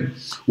of them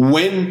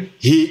when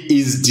he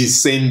is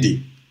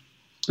descending.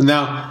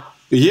 Now,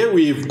 here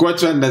we've got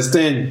to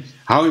understand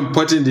how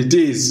important it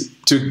is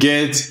to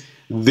get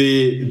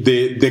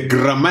the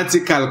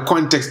grammatical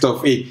context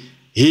of it.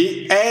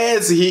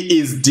 As he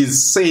is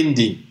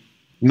descending,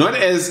 not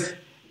as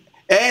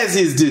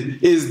is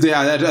the.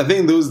 I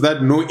think those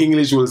that know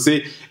English will say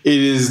it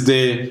is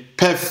the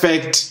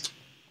perfect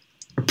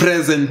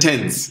present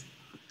tense.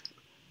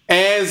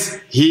 As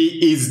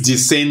he is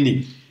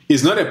descending,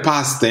 it's not a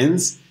past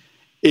tense.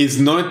 It's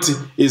not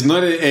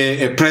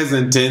a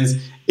present tense.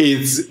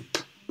 It's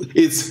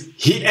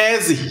he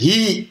as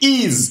he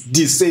is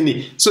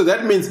descending. So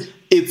that means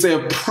it's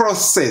a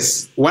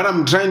process. What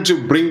I'm trying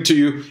to bring to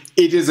you,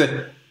 he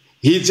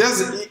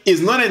just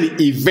is not an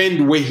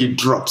event where he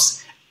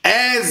drops.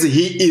 As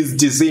he is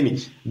descending,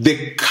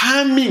 the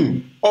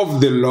coming of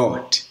the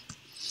Lord,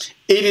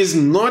 it is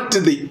not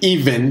the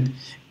event,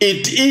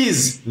 it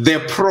is the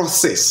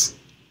process.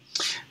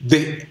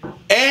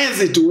 As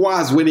it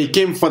was when he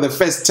came for the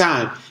first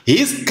time,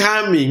 his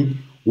coming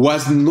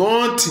was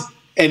not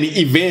an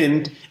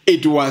event,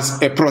 it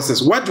was a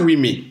process. What do we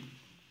mean?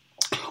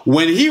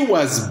 When he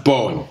was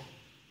born,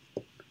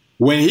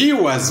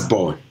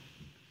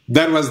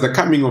 that was the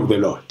coming of the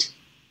Lord.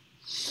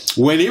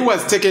 When he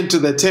was taken to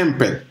the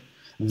temple,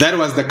 that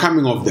was the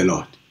coming of the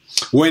Lord.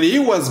 When he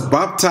was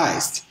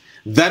baptized,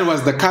 that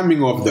was the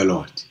coming of the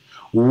Lord.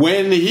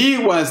 When he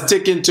was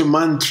taken to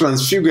Mount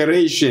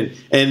Transfiguration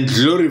and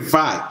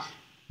glorified,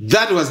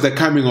 that was the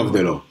coming of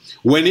the Lord.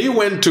 When he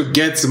went to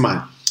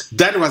Gethsemane,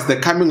 that was the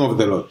coming of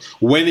the Lord.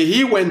 When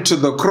he went to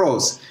the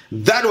cross,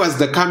 that was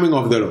the coming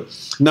of the Lord.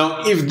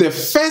 Now, if the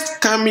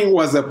first coming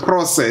was a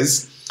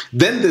process,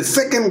 then the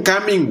second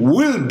coming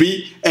will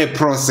be a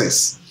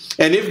process.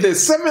 And if the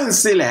seventh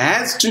seal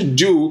has to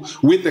do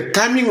with the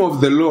coming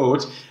of the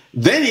Lord,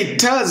 then it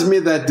tells me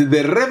that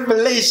the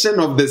revelation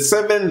of the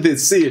seventh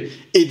seal,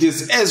 it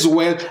is as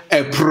well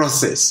a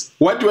process.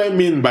 What do I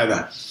mean by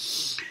that?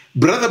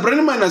 Brother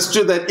Branham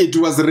understood that it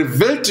was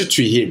revealed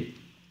to him,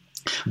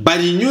 but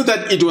he knew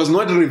that it was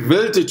not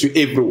revealed to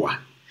everyone.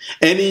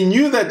 And he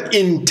knew that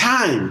in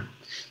time,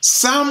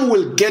 some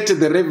will get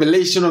the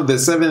revelation of the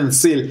seventh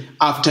seal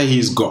after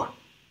he's gone.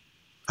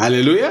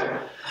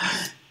 Hallelujah.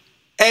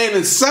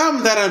 And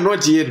some that are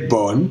not yet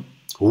born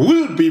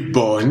will be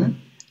born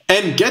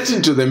and get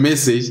into the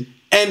message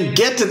and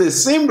get the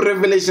same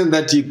revelation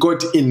that he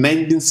got in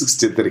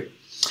 1963.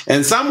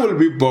 And some will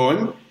be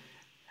born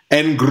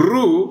and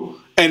grew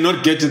and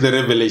not get the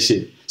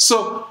revelation.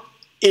 So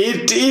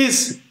it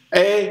is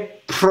a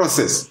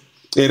process.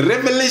 A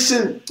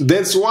revelation,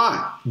 that's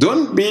why.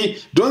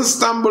 Don't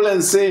stumble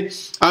and say,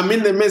 I'm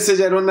in the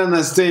message, I don't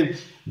understand.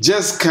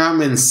 Just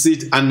come and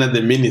sit under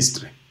the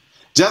ministry.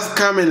 Just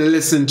come and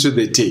listen to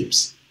the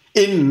tapes.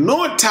 In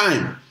no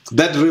time,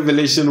 that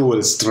revelation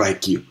will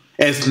strike you.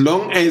 as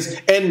long as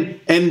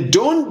and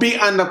don't be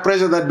under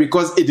pressure that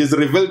because it is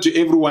revealed to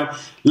everyone,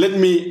 let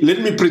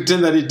me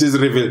pretend that it is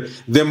revealed.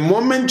 The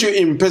moment you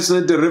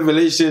impersonate the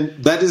revelation,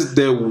 that is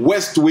the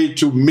worst way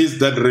to miss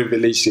that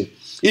revelation.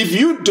 If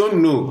you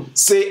don't know,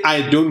 say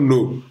I don't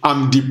know.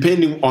 I'm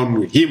depending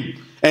on him.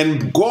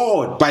 And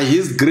God, by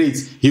his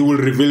grace, he will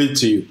reveal it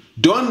to you.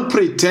 Don't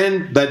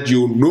pretend that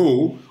you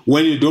know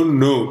when you don't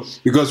know.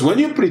 Because when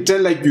you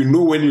pretend like you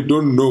know when you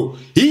don't know,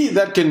 he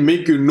that can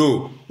make you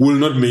know will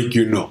not make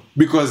you know.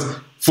 Because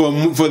for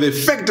the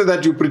fact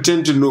that you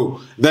pretend to know,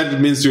 that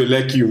means you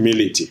lack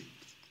humility.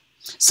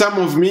 Some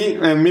of me,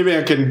 and maybe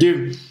I can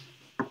give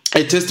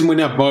a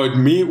testimony about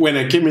me. When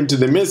I came into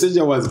the message,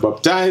 I was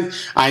baptized.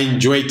 I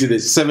enjoyed the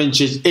Seven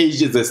Church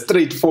Age. It's a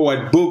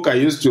straightforward book. I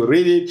used to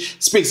read it.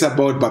 Speaks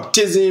about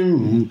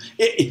baptism.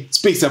 It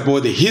speaks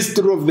about the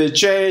history of the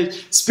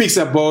church. Speaks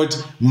about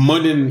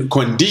modern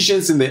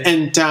conditions in the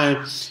end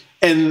time.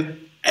 And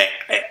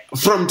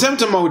from time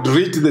to time, I would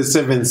read the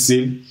seventh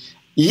seal.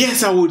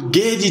 Yes, I would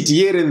get it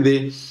here and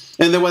there.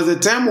 And there was a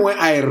time where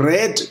I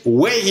read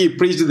where he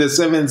preached the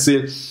seventh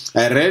seal.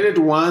 I read it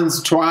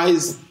once,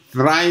 twice,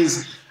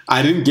 thrice.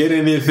 I didn't get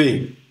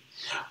anything.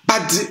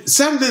 But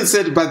something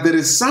said, but there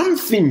is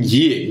something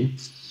here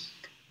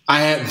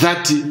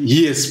that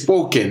he has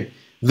spoken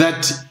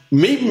that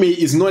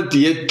maybe is not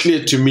yet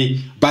clear to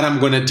me, but I'm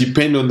going to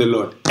depend on the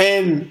Lord.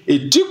 And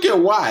it took a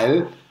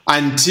while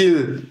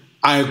until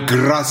I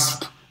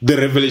grasped the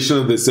revelation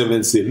of the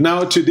seventh seal.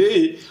 Now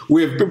today,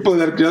 we have people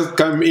that just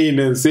come in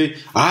and say,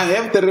 I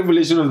have the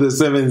revelation of the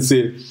seventh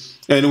seal.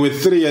 And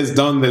with 3 years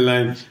down the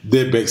line,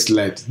 they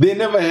backslide. They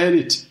never had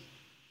it.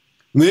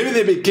 Maybe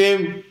they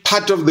became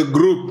part of the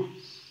group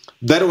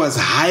that was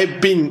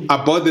hyping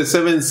about the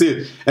seventh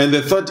seal, and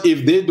they thought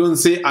if they don't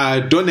say I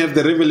don't have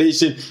the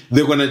revelation,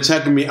 they're gonna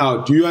check me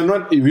out.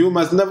 You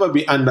must never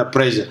be under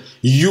pressure.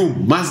 You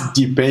must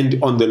depend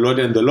on the Lord,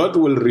 and the Lord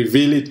will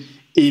reveal it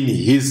in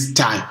his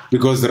time,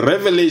 because the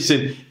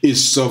revelation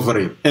is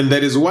sovereign. And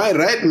that is why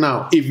right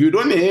now, if you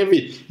don't have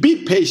it,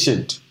 be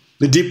patient.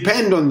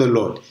 Depend on the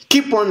Lord.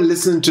 Keep on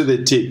listening to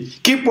the tape.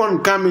 Keep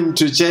on coming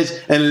to church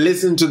and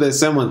listen to the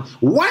sermon.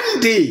 One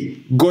day,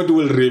 God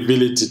will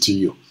reveal it to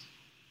you.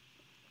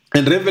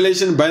 And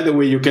revelation, by the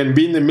way, you can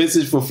be in the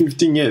message for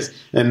 15 years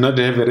and not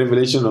have a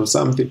revelation of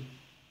something.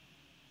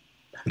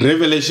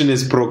 Revelation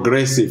is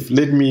progressive.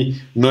 Let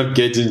me not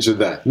get into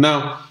that.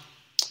 Now,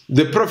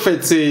 the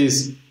prophet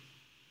says,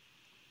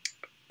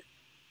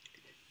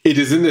 it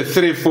is in the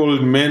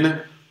threefold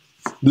manner.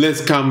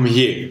 Let's come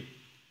here.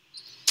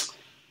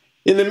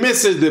 In the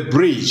message, The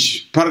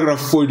Bridge, paragraph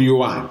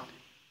 41,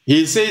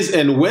 he says,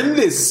 and when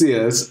the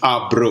seals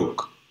are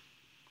broke,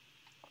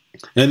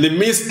 and the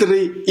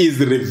mystery is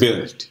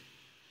revealed,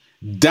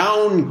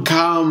 down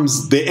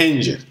comes the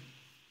angel.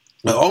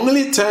 The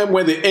only time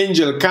where the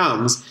angel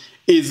comes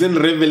is in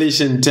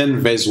Revelation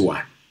 10, verse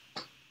 1.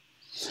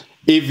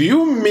 If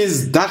you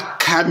miss that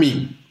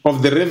coming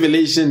of the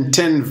Revelation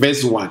 10,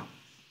 verse 1,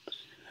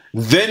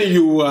 then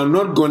you are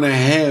not going to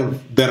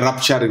have the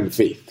rapturing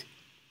faith.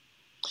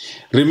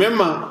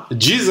 Remember,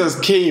 Jesus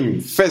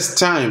came first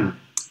time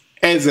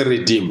as a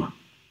redeemer.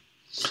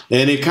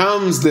 And he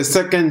comes the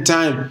second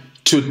time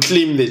to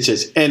claim the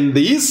church. And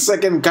his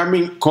second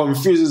coming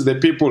confuses the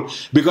people,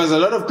 because a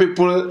lot of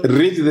people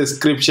read the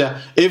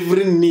scripture,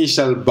 every knee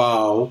shall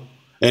bow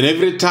and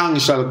every tongue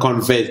shall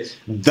confess.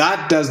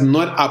 That does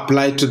not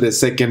apply to the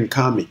second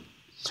coming.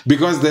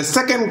 Because the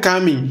second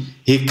coming,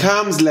 he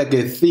comes like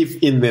a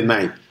thief in the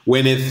night.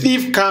 When a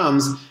thief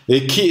comes,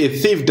 a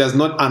thief does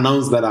not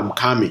announce that I'm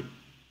coming.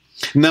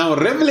 Now,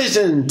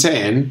 Revelation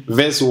 10,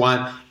 verse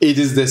 1, it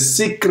is the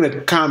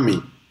secret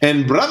coming.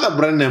 And Brother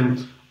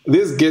Branham,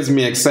 this gets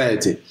me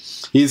excited.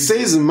 He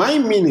says, my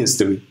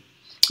ministry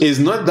is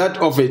not that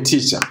of a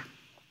teacher.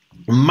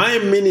 My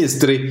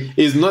ministry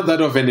is not that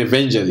of an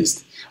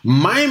evangelist.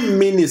 My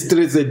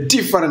ministry is a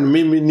different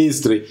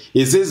ministry.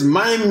 He says,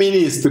 my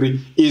ministry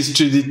is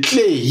to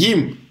declare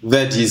him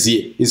that is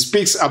here. He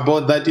speaks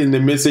about that in the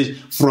message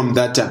from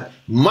that time.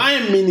 My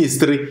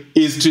ministry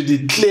is to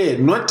declare,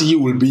 not he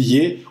will be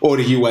here or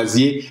he was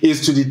here,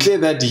 is to declare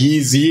that he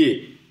is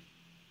here.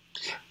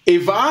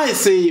 If I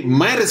say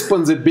my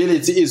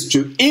responsibility is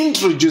to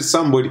introduce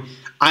somebody,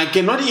 I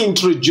cannot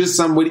introduce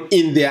somebody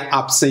in their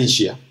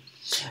absentia.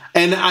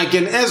 And I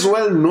can as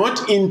well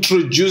not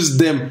introduce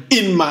them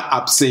in my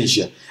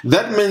absentia.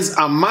 That means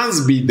I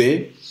must be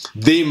there.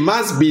 They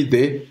must be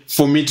there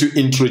for me to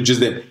introduce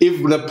them.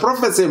 If the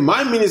prophet says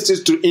my ministry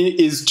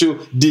is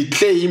to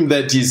declare him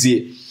that he's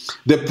here,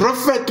 the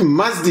prophet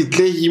must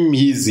declare him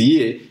he's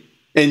here,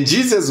 and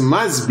Jesus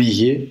must be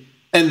here,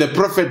 and the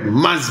prophet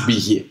must be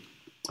here.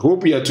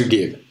 Hope you are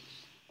together.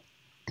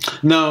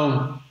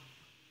 Now,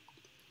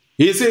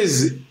 he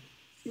says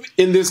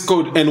in this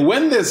quote, and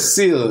when the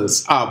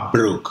seals are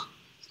broke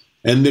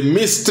and the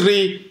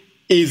mystery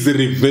is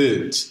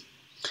revealed,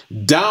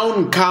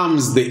 down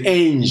comes the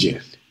angel,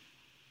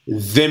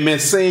 the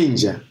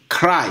messenger,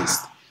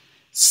 Christ,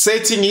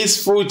 setting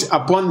his foot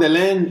upon the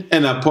land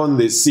and upon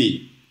the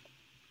sea.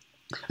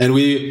 And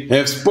we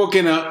have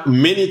spoken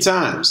many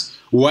times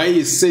why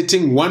he's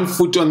setting one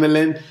foot on the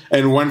land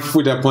and one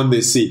foot upon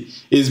the sea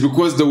is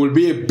because there will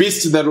be a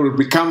beast that will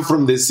come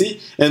from the sea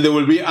and there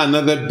will be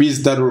another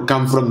beast that will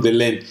come from the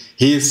land.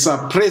 He is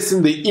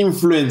suppressing the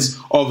influence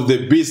of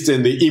the beast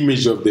and the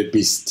image of the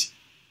beast.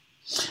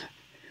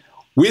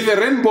 With a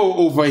rainbow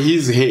over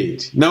his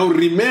head. Now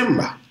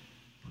remember,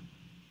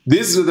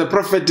 this is the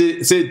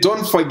prophet said,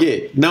 don't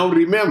forget. Now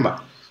remember,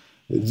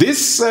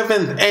 this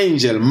seventh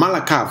angel,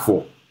 Malachi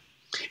 4,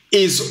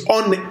 is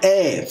on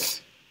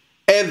earth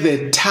at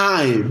the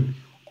time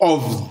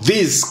of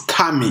this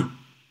coming.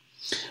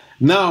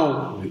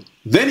 Now,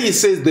 then he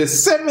says the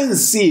seventh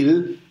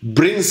seal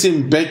brings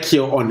him back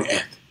here on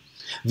earth.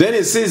 Then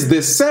it says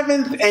the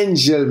seventh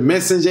angel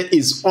messenger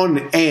is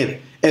on earth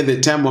at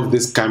the time of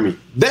this coming.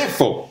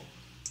 Therefore,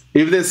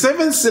 if the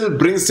seventh seal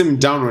brings him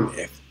down on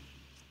earth,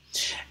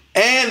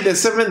 and the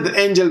seventh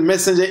angel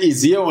messenger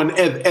is here on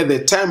earth at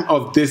the time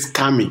of this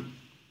coming,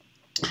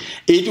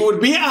 it would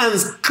be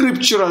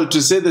unscriptural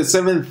to say the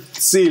seventh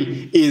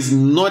seal is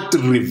not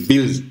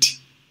revealed.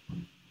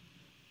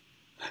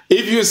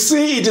 If you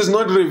say it is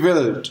not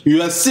revealed,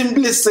 you are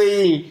simply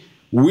saying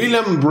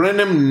William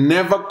Branham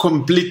never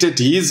completed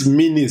his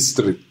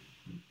ministry.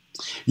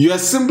 You are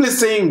simply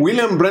saying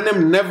William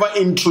Branham never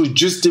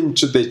introduced him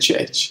to the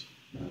church.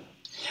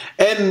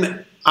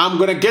 And I'm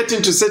going to get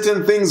into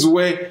certain things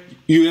where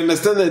you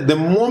understand that the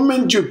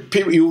moment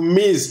you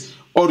miss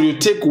or you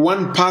take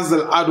one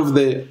puzzle out of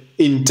the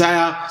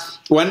entire,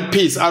 one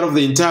piece out of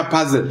the entire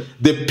puzzle,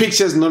 the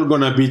picture is not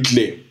going to be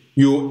clear.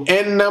 You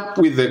end up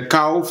with a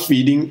cow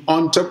feeding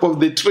on top of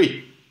the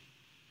tree.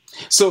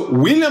 So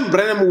William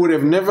Branham would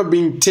have never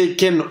been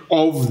taken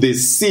off the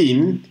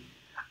scene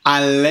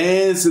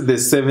unless the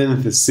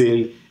seventh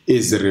seal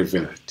is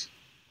revealed.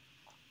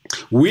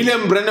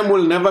 William Branham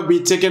would have never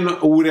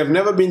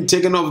been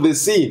taken off the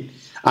scene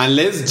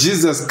unless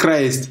Jesus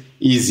Christ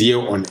is here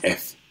on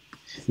earth.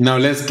 Now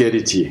let's get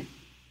it here.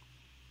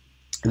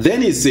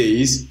 Then he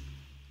says,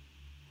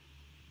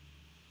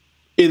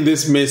 in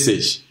this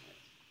message,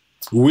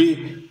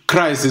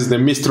 Christ is the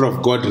mystery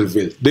of God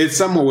revealed. There's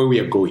somewhere where we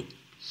are going.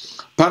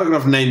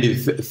 Paragraph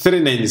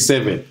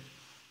 397.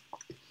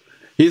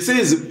 He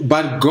says,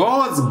 but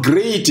God's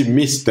great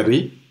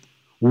mystery,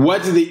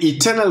 what the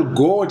eternal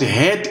God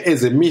had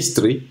as a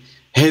mystery,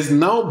 has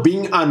now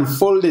been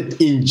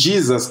unfolded in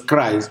Jesus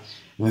Christ,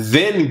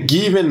 then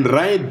given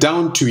right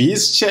down to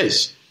his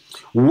church.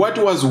 What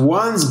was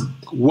once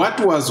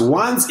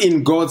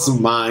in God's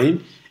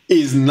mind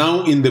is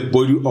now in the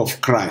body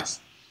of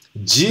Christ.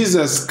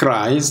 Jesus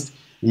Christ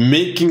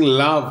making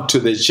love to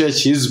the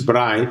church, his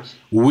bride,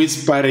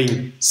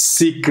 whispering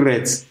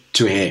secrets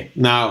to her.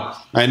 Now,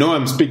 I know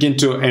I'm speaking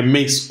to a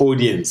mixed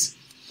audience.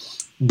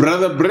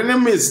 Brother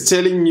Branham is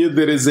telling you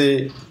there is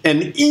an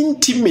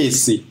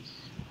intimacy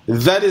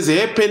that is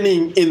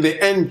happening in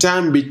the end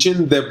time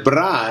between the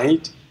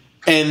bride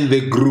and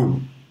the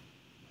groom.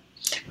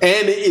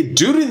 And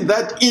during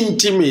that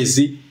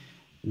intimacy,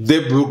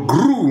 the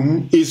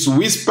groom is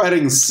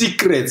whispering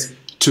secrets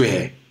to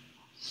her.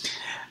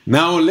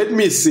 Now, let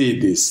me say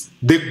this.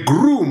 The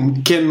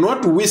groom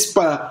cannot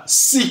whisper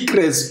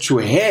secrets to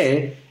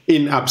her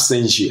in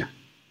absentia.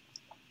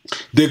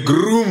 The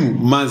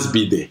groom must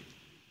be there.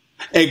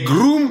 A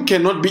groom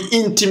cannot be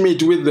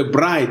intimate with the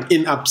bride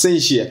in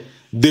absentia.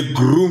 The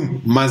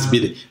groom must be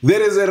there.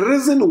 There is a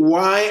reason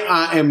why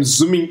I am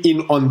zooming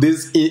in on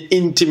this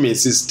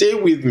intimacy. Stay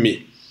with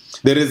me.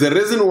 There is a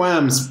reason why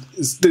I'm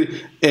zooming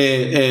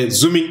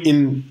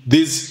in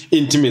this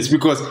intimacy.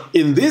 Because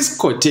in this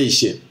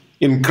quotation,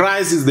 in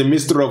Christ is the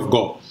mystery of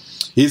God,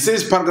 he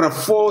says,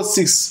 paragraph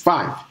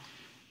 465,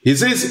 he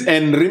says,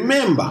 and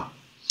remember,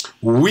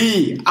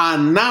 we are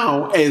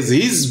now as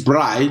his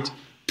bride,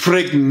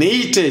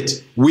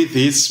 pregnated with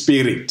his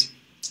spirit.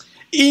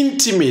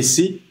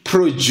 Intimacy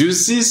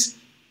produces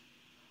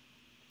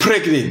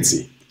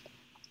pregnancy.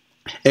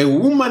 A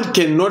woman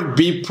cannot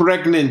be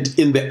pregnant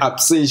in the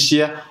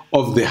absentia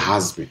of the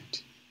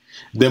husband.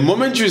 The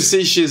moment you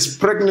say she is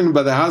pregnant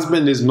but the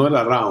husband is not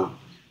around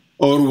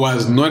or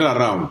was not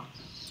around,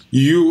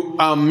 you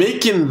are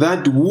making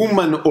that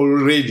woman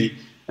already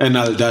an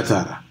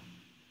adulterer.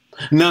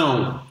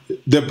 Now,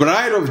 the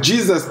bride of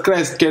Jesus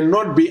Christ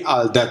cannot be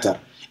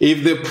adulterer.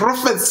 If the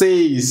prophet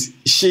says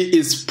she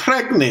is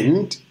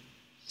pregnant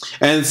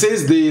and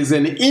says there is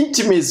an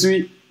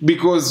intimacy,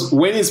 because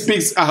when he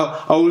speaks,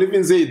 I will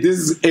even say this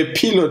is a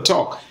pillow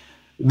talk.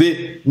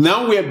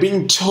 Now we are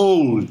being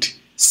told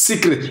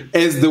secret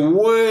as the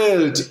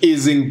world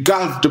is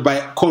engulfed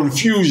by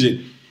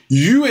confusion.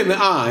 You and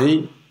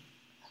I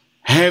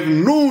have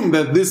known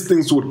that these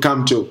things would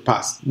come to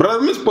pass.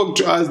 Brother spoke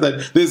to us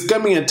that there's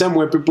coming a time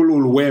where people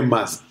will wear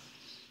masks.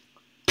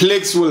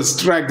 Plagues will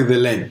strike the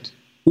land.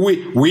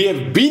 We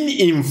have been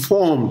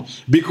informed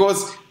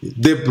because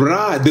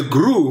the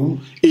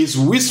groom is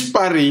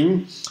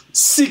whispering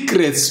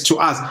secrets to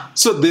us.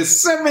 So the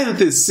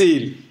seventh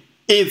seal,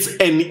 it's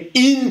an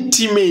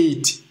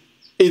intimate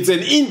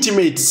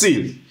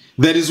seal.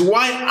 That is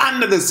why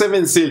under the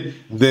seventh seal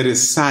there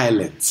is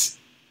silence.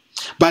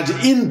 But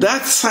in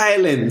that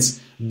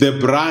silence, the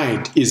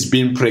bride is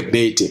being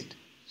pregnated.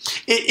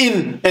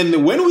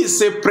 And when we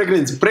say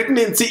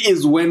pregnancy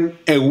is when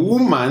a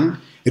woman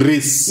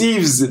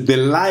receives the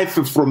life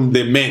from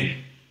the man.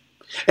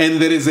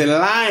 And there is a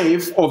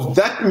life of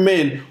that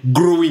man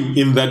growing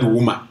in that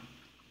woman.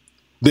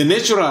 The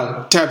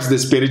natural taps the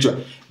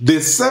spiritual.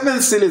 The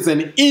seventh seal is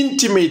an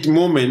intimate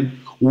moment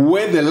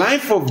where the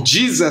life of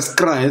Jesus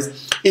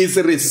Christ is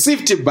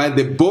received by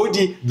the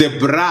body, the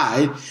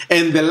bride,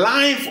 and the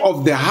life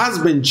of the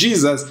husband,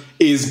 Jesus,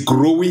 is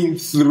growing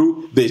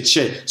through the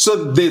church.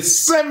 So the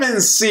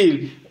seventh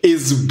seal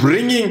is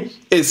bringing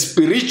a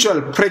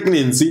spiritual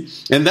pregnancy,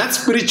 and that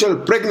spiritual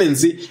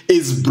pregnancy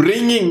is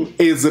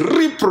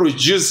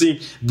reproducing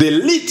the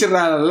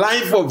literal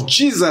life of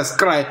Jesus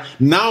Christ,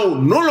 now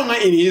no longer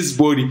in his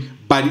body,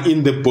 but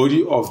in the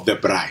body of the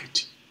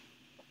bride.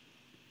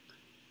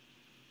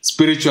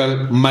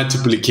 Spiritual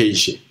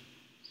multiplication.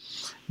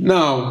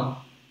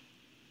 Now,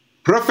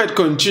 prophet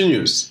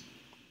continues.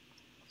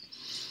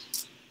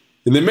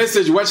 In the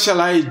message, what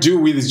shall I do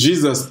with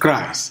Jesus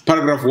Christ?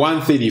 Paragraph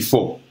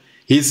 134.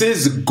 He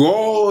says,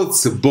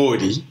 God's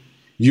body,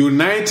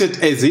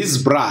 united as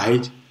his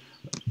bride,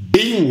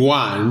 being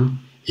one,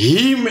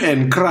 him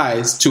and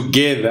Christ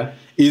together,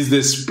 is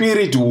the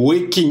spirit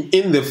working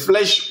in the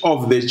flesh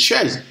of the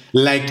church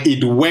like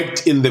it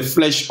worked in the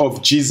flesh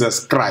of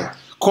Jesus Christ,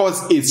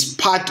 because it's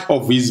part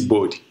of his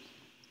body.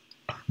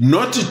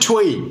 Not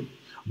twain,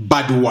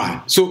 but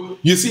one. So,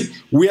 you see,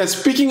 we are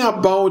speaking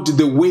about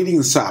the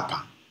wedding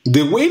supper.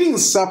 The wedding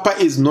supper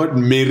is not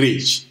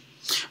marriage.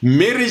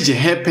 Marriage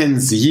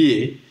happens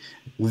here,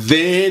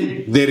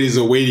 then there is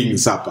a wedding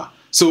supper.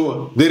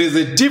 So, there is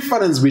a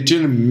difference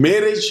between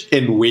marriage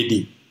and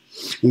wedding.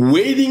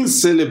 Wedding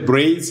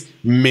celebrates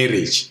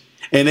marriage.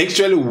 And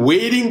actually,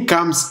 wedding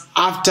comes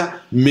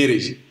after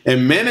marriage. A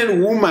man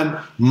and woman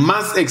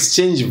must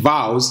exchange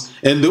vows,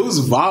 and those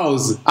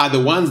vows are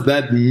the ones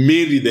that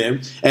marry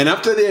them. And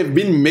after they have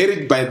been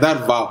married by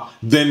that vow,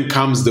 then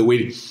comes the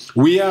wedding.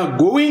 We are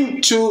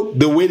going to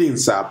the wedding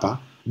supper,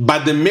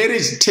 but the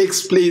marriage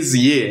takes place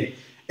here,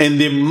 and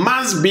there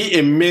must be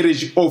a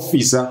marriage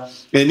officer.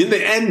 And in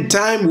the end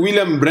time,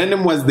 William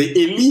Branham was the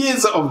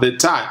Eliezer of the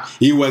time.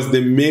 He was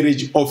the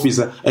marriage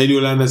officer, and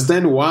you'll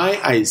understand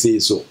why I say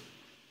so.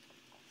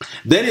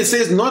 Then it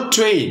says, not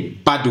twain,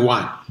 but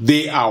one.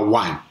 They are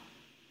one.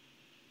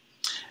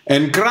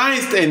 And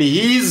Christ and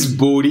his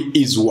body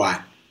is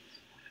one.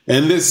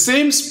 And the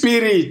same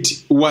spirit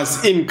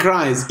was in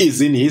Christ, is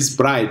in his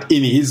bride,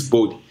 in his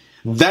body.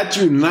 That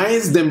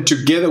unites them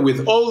together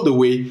with all the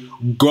way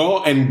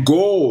God and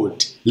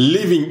God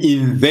living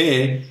in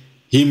there,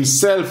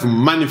 himself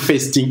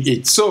manifesting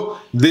it. So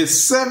the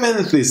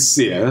seventh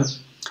seal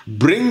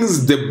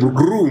brings the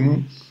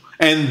groom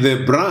and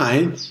the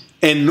bride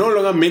and no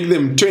longer make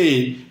them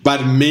twain,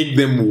 but make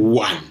them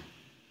one.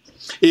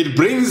 It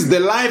brings the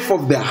life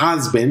of the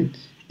husband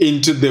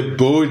into the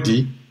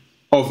body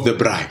of the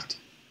bride.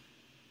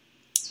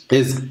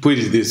 Let's put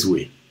it this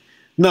way.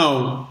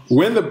 Now,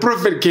 when the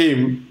prophet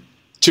came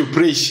to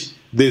preach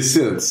the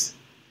seals,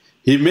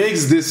 he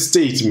makes this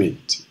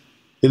statement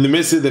in the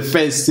message, the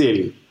first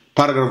seal,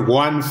 paragraph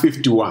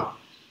 151.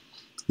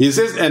 He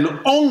says, and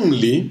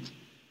only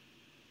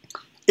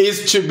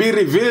is to be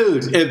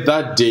revealed at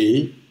that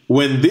day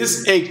when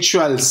this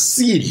actual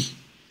seal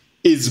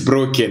is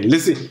broken.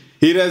 Listen,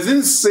 he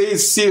doesn't say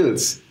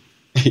seals.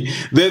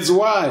 That's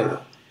why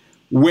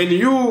when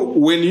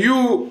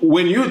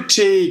you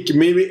take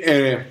maybe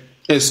a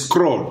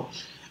scroll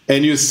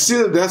and you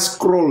seal that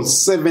scroll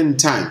 7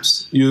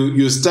 times,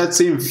 you start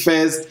saying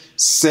first,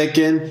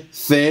 second,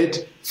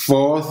 third,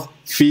 fourth,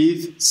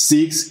 fifth,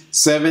 sixth,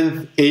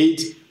 seventh,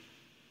 eighth,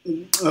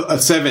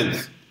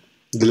 seventh.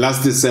 The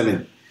last is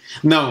 7th.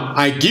 Now,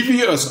 I give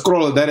you a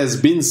scroll that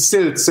has been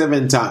sealed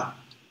 7 times.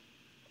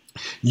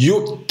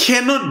 You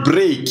cannot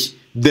break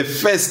the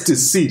first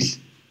seal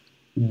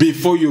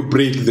before you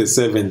break the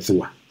 7th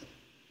one.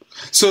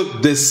 So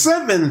the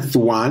 7th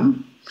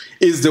one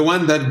is the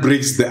one that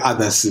breaks the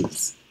other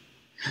seals.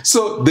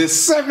 So the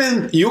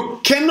 7th, you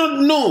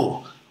cannot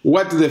know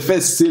what the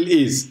first seal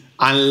is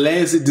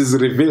unless it is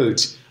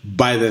revealed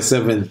by the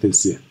 7th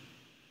seal.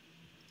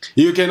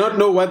 You cannot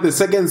know what the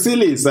second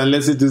seal is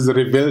unless it is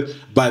revealed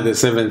by the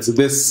 7th.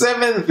 The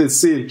 7th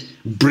seal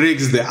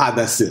breaks the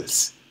other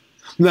seals.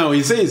 Now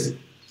he says,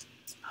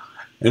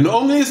 and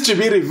only is to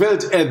be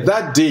revealed at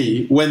that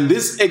day when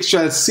this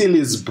actual seal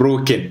is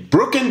broken.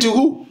 Broken to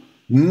who?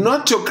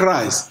 Not to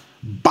Christ,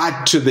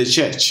 but to the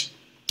church.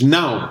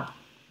 Now,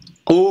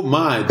 oh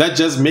my, that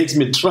just makes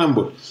me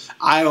tremble.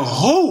 I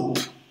hope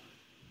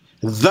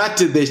that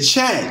the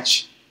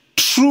church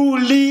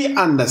truly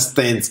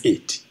understands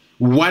it.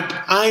 What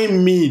I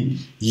mean,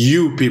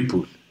 you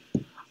people.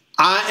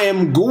 I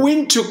am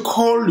going to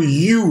call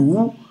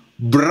you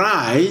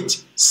bride,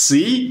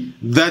 see,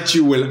 that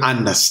you will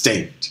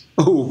understand.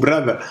 Oh,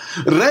 brother,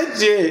 right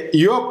there,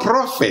 your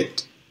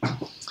prophet,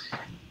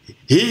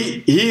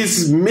 he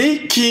is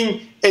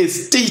making a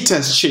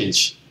status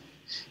change.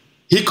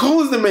 He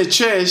calls them a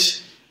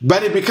church,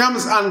 but it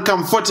becomes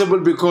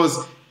uncomfortable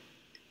because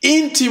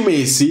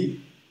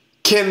intimacy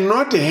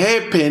cannot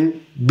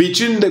happen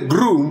between the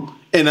groom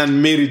and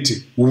unmarried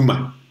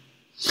woman.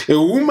 A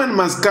woman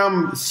must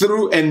come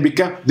through and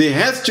become, there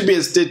has to be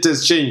a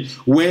status change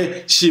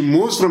where she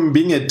moves from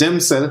being a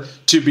damsel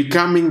to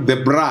becoming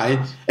the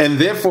bride, and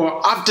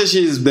therefore after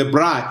she is the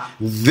bride,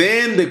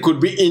 then there could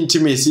be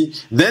intimacy,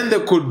 then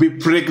there could be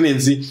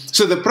pregnancy.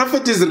 So the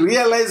prophet is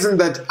realizing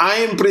that I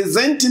am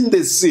presenting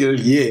the seal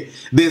here,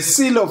 the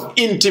seal of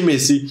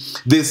intimacy,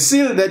 the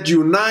seal that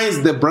unites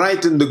the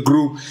bride and the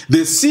groom,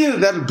 the seal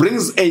that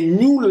brings a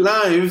new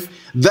life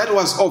that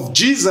was of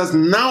Jesus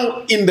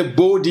now in the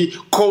body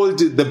called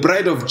the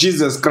bride of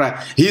Jesus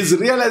Christ. He's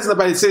realized that,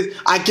 but he says,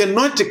 I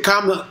cannot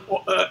come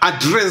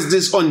address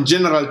this on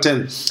general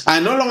terms. I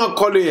no longer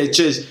call you a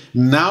church.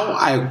 Now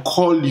I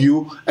call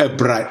you a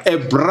bride. A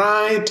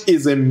bride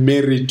is a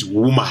married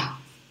woman.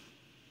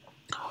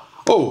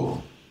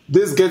 Oh,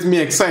 this gets me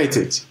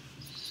excited.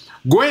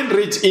 Go and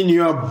read in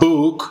your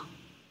book,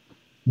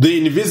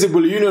 The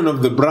Invisible Union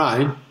of the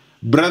Bride.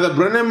 Brother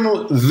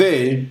Branham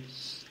there,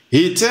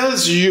 he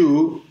tells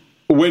you,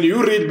 when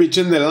you read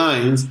between the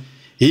lines,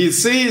 he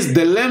says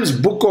the Lamb's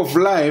Book of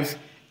Life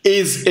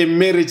is a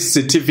marriage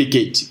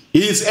certificate.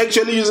 He's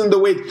actually using the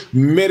word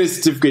marriage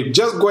certificate.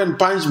 Just go and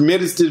punch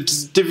marriage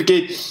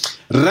certificate.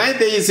 Right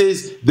there he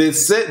says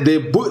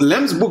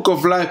Lamb's Book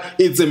of Life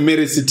is a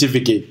marriage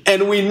certificate.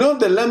 And we know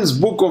the Lamb's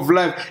Book of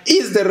Life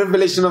is the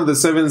revelation of the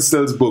seven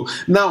seals book.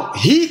 Now,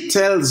 he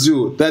tells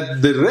you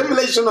that the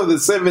revelation of the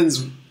seven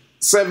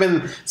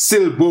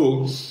seal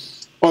book,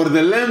 or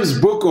the Lamb's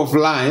Book of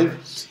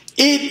Life,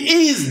 it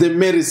is the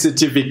marriage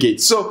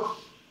certificate. So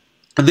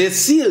the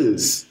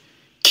seals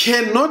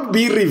cannot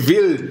be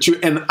revealed to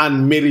an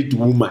unmarried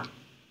woman.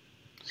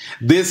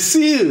 The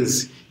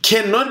seals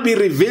cannot be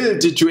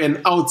revealed to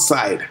an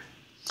outsider.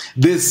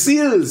 The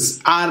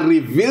seals are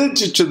revealed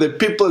to the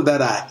people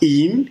that are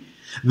in.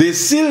 The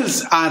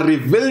seals are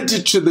revealed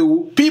to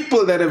the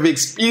people that have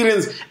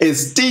experienced a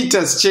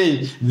status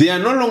change. They are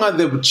no longer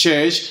the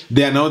church,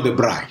 they are now the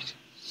bride.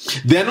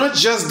 They are not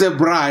just the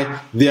bride,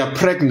 they are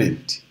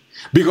pregnant.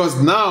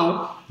 Because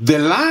now the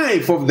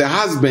life of the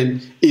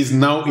husband is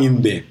now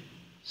in them.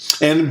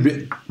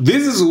 And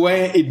this is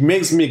where it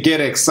makes me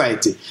get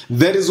excited.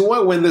 That is why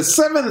when the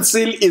seventh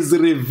seal is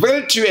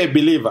revealed to a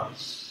believer,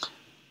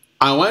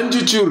 I want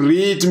you to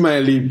read my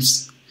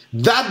lips.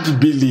 That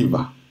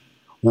believer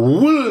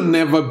will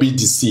never be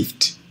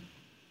deceived.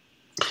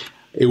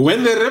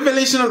 When the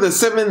revelation of the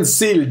seventh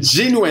seal,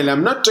 genuine,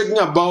 I'm not talking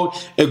about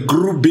a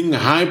group being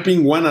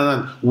hyping one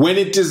another. When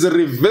it is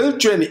revealed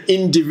to an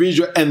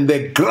individual and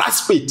they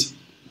grasp it,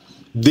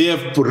 they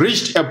have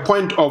reached a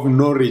point of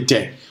no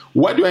return.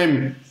 What do I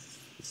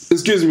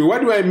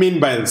mean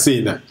by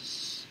saying that?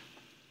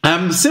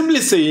 I'm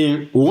simply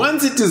saying,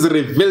 once it is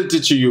revealed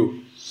to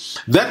you,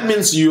 that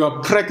means you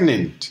are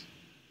pregnant.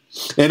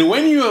 And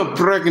when you are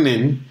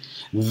pregnant,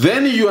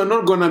 then you are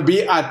not going to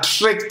be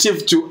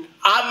attractive to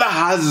other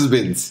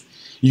husbands.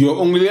 You are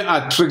only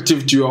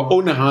attractive to your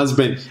own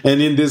husband,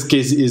 and in this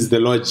case is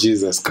the Lord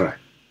Jesus Christ.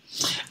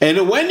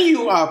 And when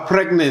you are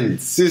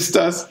pregnant,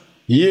 sisters,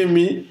 hear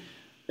me,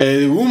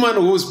 a woman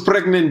who's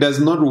pregnant does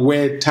not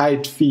wear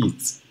tight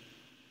feet.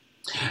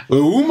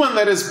 A woman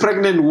that is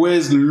pregnant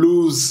wears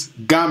loose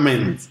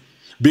garments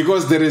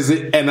because there is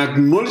an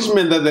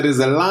acknowledgement that there is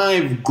a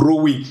life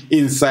growing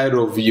inside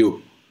of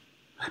you.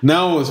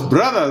 Now,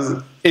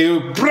 brothers,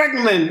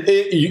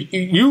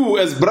 you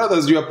as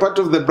brothers, you are part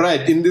of the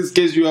bride. In this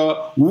case, you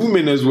are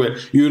women as well.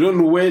 You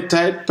don't wear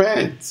tight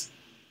pants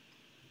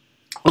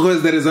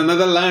because there is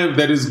another life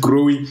that is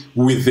growing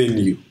within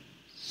you.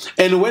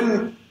 And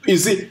when, you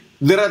see,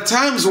 there are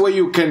times where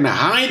you can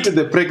hide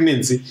the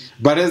pregnancy,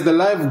 but as the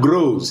life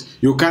grows,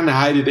 you can't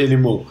hide it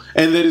anymore.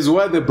 And that is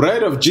why the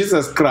bride of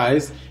Jesus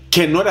Christ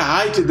cannot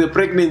hide the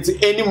pregnancy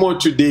anymore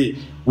today.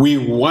 We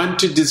want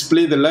to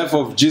display the life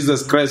of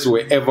Jesus Christ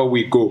wherever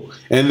we go.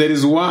 And that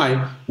is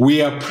why we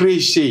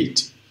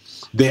appreciate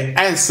the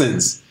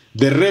essence,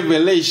 the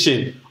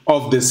revelation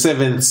of the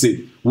seventh seal.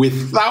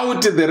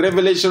 Without the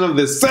revelation of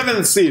the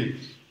seventh seal,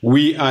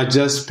 we are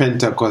just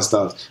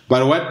Pentecostals.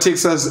 But what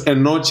takes us a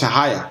notch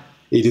higher,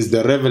 it is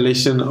the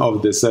revelation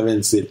of the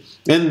seventh seal.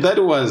 And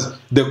that was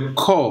the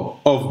core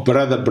of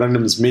Brother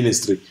Branham's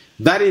ministry.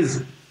 That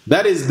is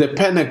the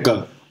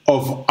pinnacle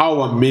of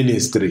our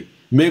ministry.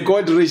 May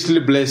God richly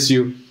bless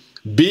you.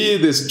 Be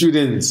the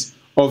students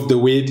of the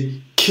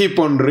word. Keep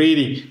on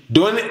reading.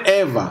 Don't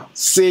ever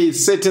say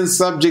certain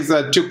subjects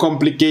are too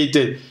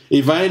complicated.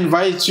 If I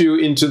invite you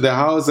into the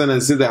house and I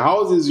say the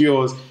house is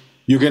yours,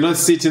 you cannot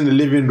sit in the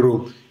living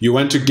room. You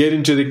want to get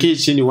into the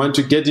kitchen. You want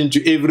to get into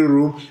every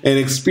room and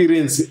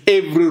experience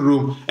every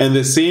room. And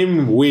the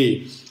same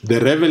way, the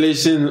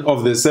revelation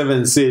of the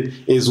seventh seal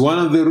is one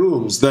of the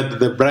rooms that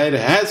the bride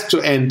has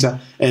to enter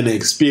and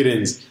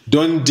experience.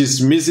 Don't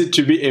dismiss it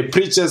to be a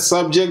preacher's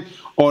subject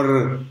or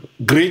a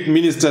great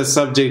minister's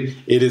subject.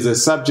 It is a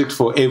subject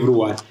for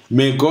everyone.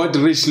 May God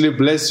richly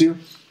bless you.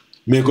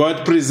 May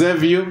God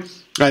preserve you.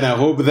 And I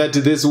hope that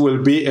this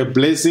will be a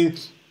blessing.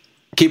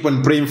 Keep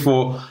on praying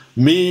for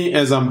me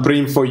as I'm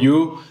praying for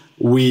you.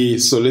 We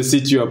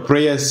solicit your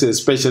prayers,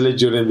 especially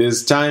during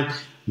this time.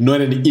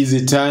 Not an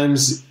easy time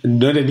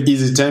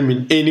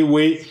in any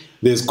way.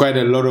 There's quite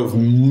a lot of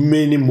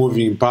many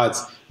moving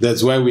parts.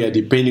 That's why we are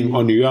depending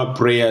on your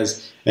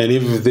prayers. And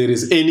if there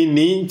is any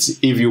need,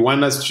 if you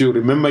want us to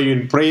remember you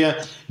in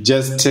prayer,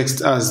 just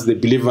text us. The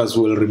believers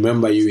will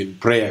remember you in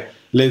prayer.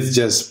 Let's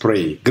just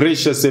pray.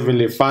 Gracious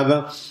Heavenly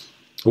Father,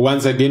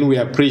 once again we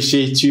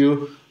appreciate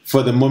you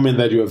for the moment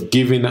that you have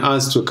given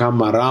us to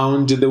come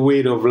around the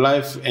Word of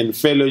Life and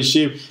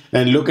fellowship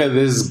and look at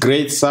this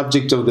great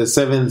subject of the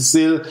seventh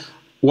seal.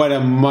 What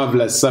a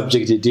marvelous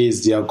subject it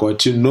is, dear God,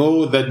 to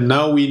know that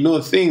now we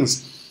know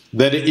things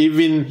that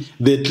even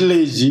the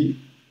clergy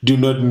do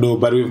not know.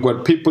 But we've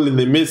got people in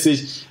the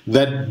message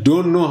that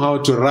don't know how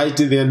to write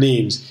their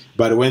names.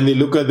 But when they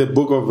look at the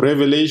book of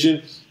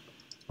Revelation,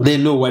 they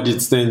know what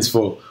it stands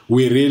for.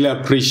 We really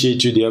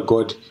appreciate you, dear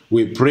God.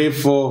 We pray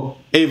for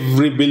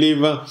every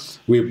believer.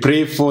 We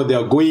pray for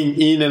their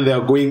going in and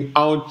their going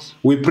out.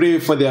 We pray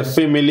for their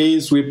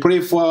families. We pray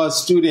for our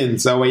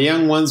students, our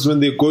young ones when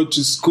they go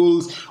to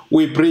schools.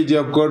 We pray,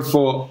 dear God,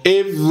 for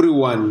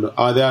everyone,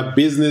 their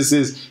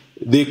businesses.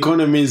 The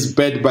economy is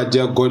bad, but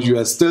dear God, you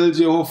are still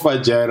Jehovah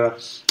Jireh.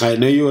 I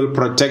know you will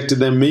protect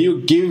them. May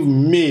you give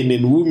men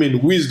and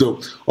women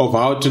wisdom of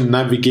how to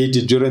navigate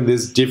during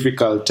this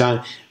difficult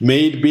time.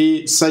 May it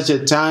be such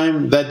a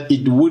time that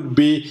it would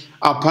be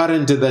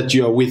apparent that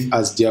you are with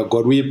us, dear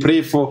God. We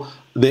pray for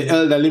the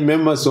elderly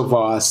members of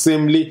our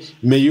assembly.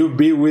 May you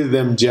be with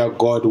them, dear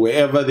God,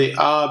 wherever they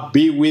are.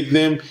 Be with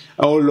them,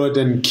 oh Lord,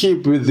 and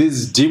keep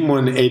this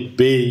demon at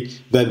bay,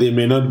 that they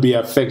may not be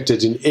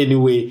affected in any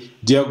way.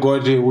 Dear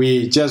God,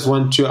 we just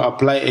want to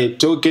apply a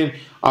token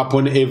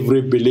upon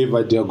every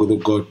believer, dear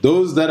God.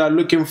 Those that are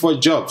looking for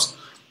jobs,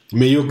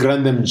 may you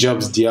grant them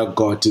jobs, dear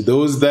God.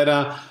 Those that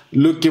are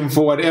looking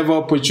for whatever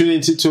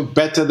opportunity to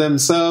better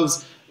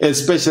themselves,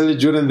 especially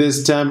during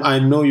this time, I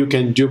know you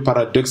can do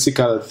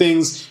paradoxical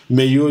things.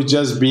 May you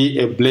just be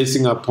a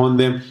blessing upon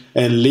them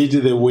and lead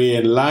the way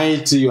and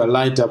light your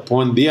light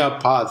upon their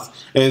path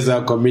as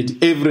I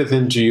commit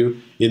everything to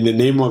you. In the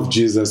name of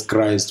Jesus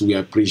Christ, we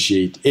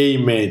appreciate.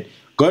 Amen.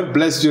 God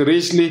bless you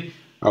richly.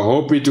 I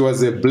hope it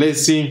was a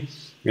blessing,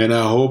 and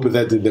I hope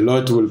that the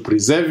Lord will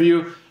preserve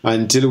you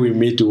until we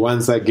meet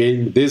once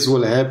again. This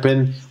will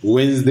happen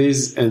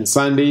Wednesdays and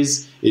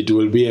Sundays. It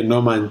will be a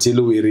norm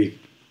until we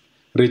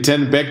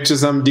return back to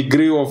some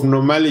degree of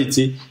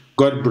normality.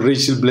 God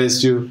richly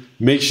bless you.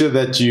 Make sure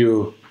that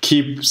you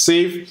keep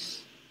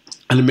safe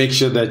and make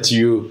sure that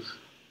you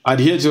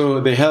adhere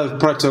to the health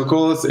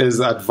protocols as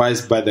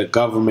advised by the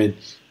government.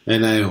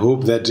 And I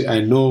hope that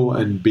I know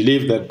and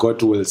believe that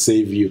God will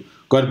save you.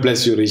 God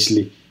bless you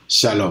richly.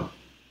 Shalom.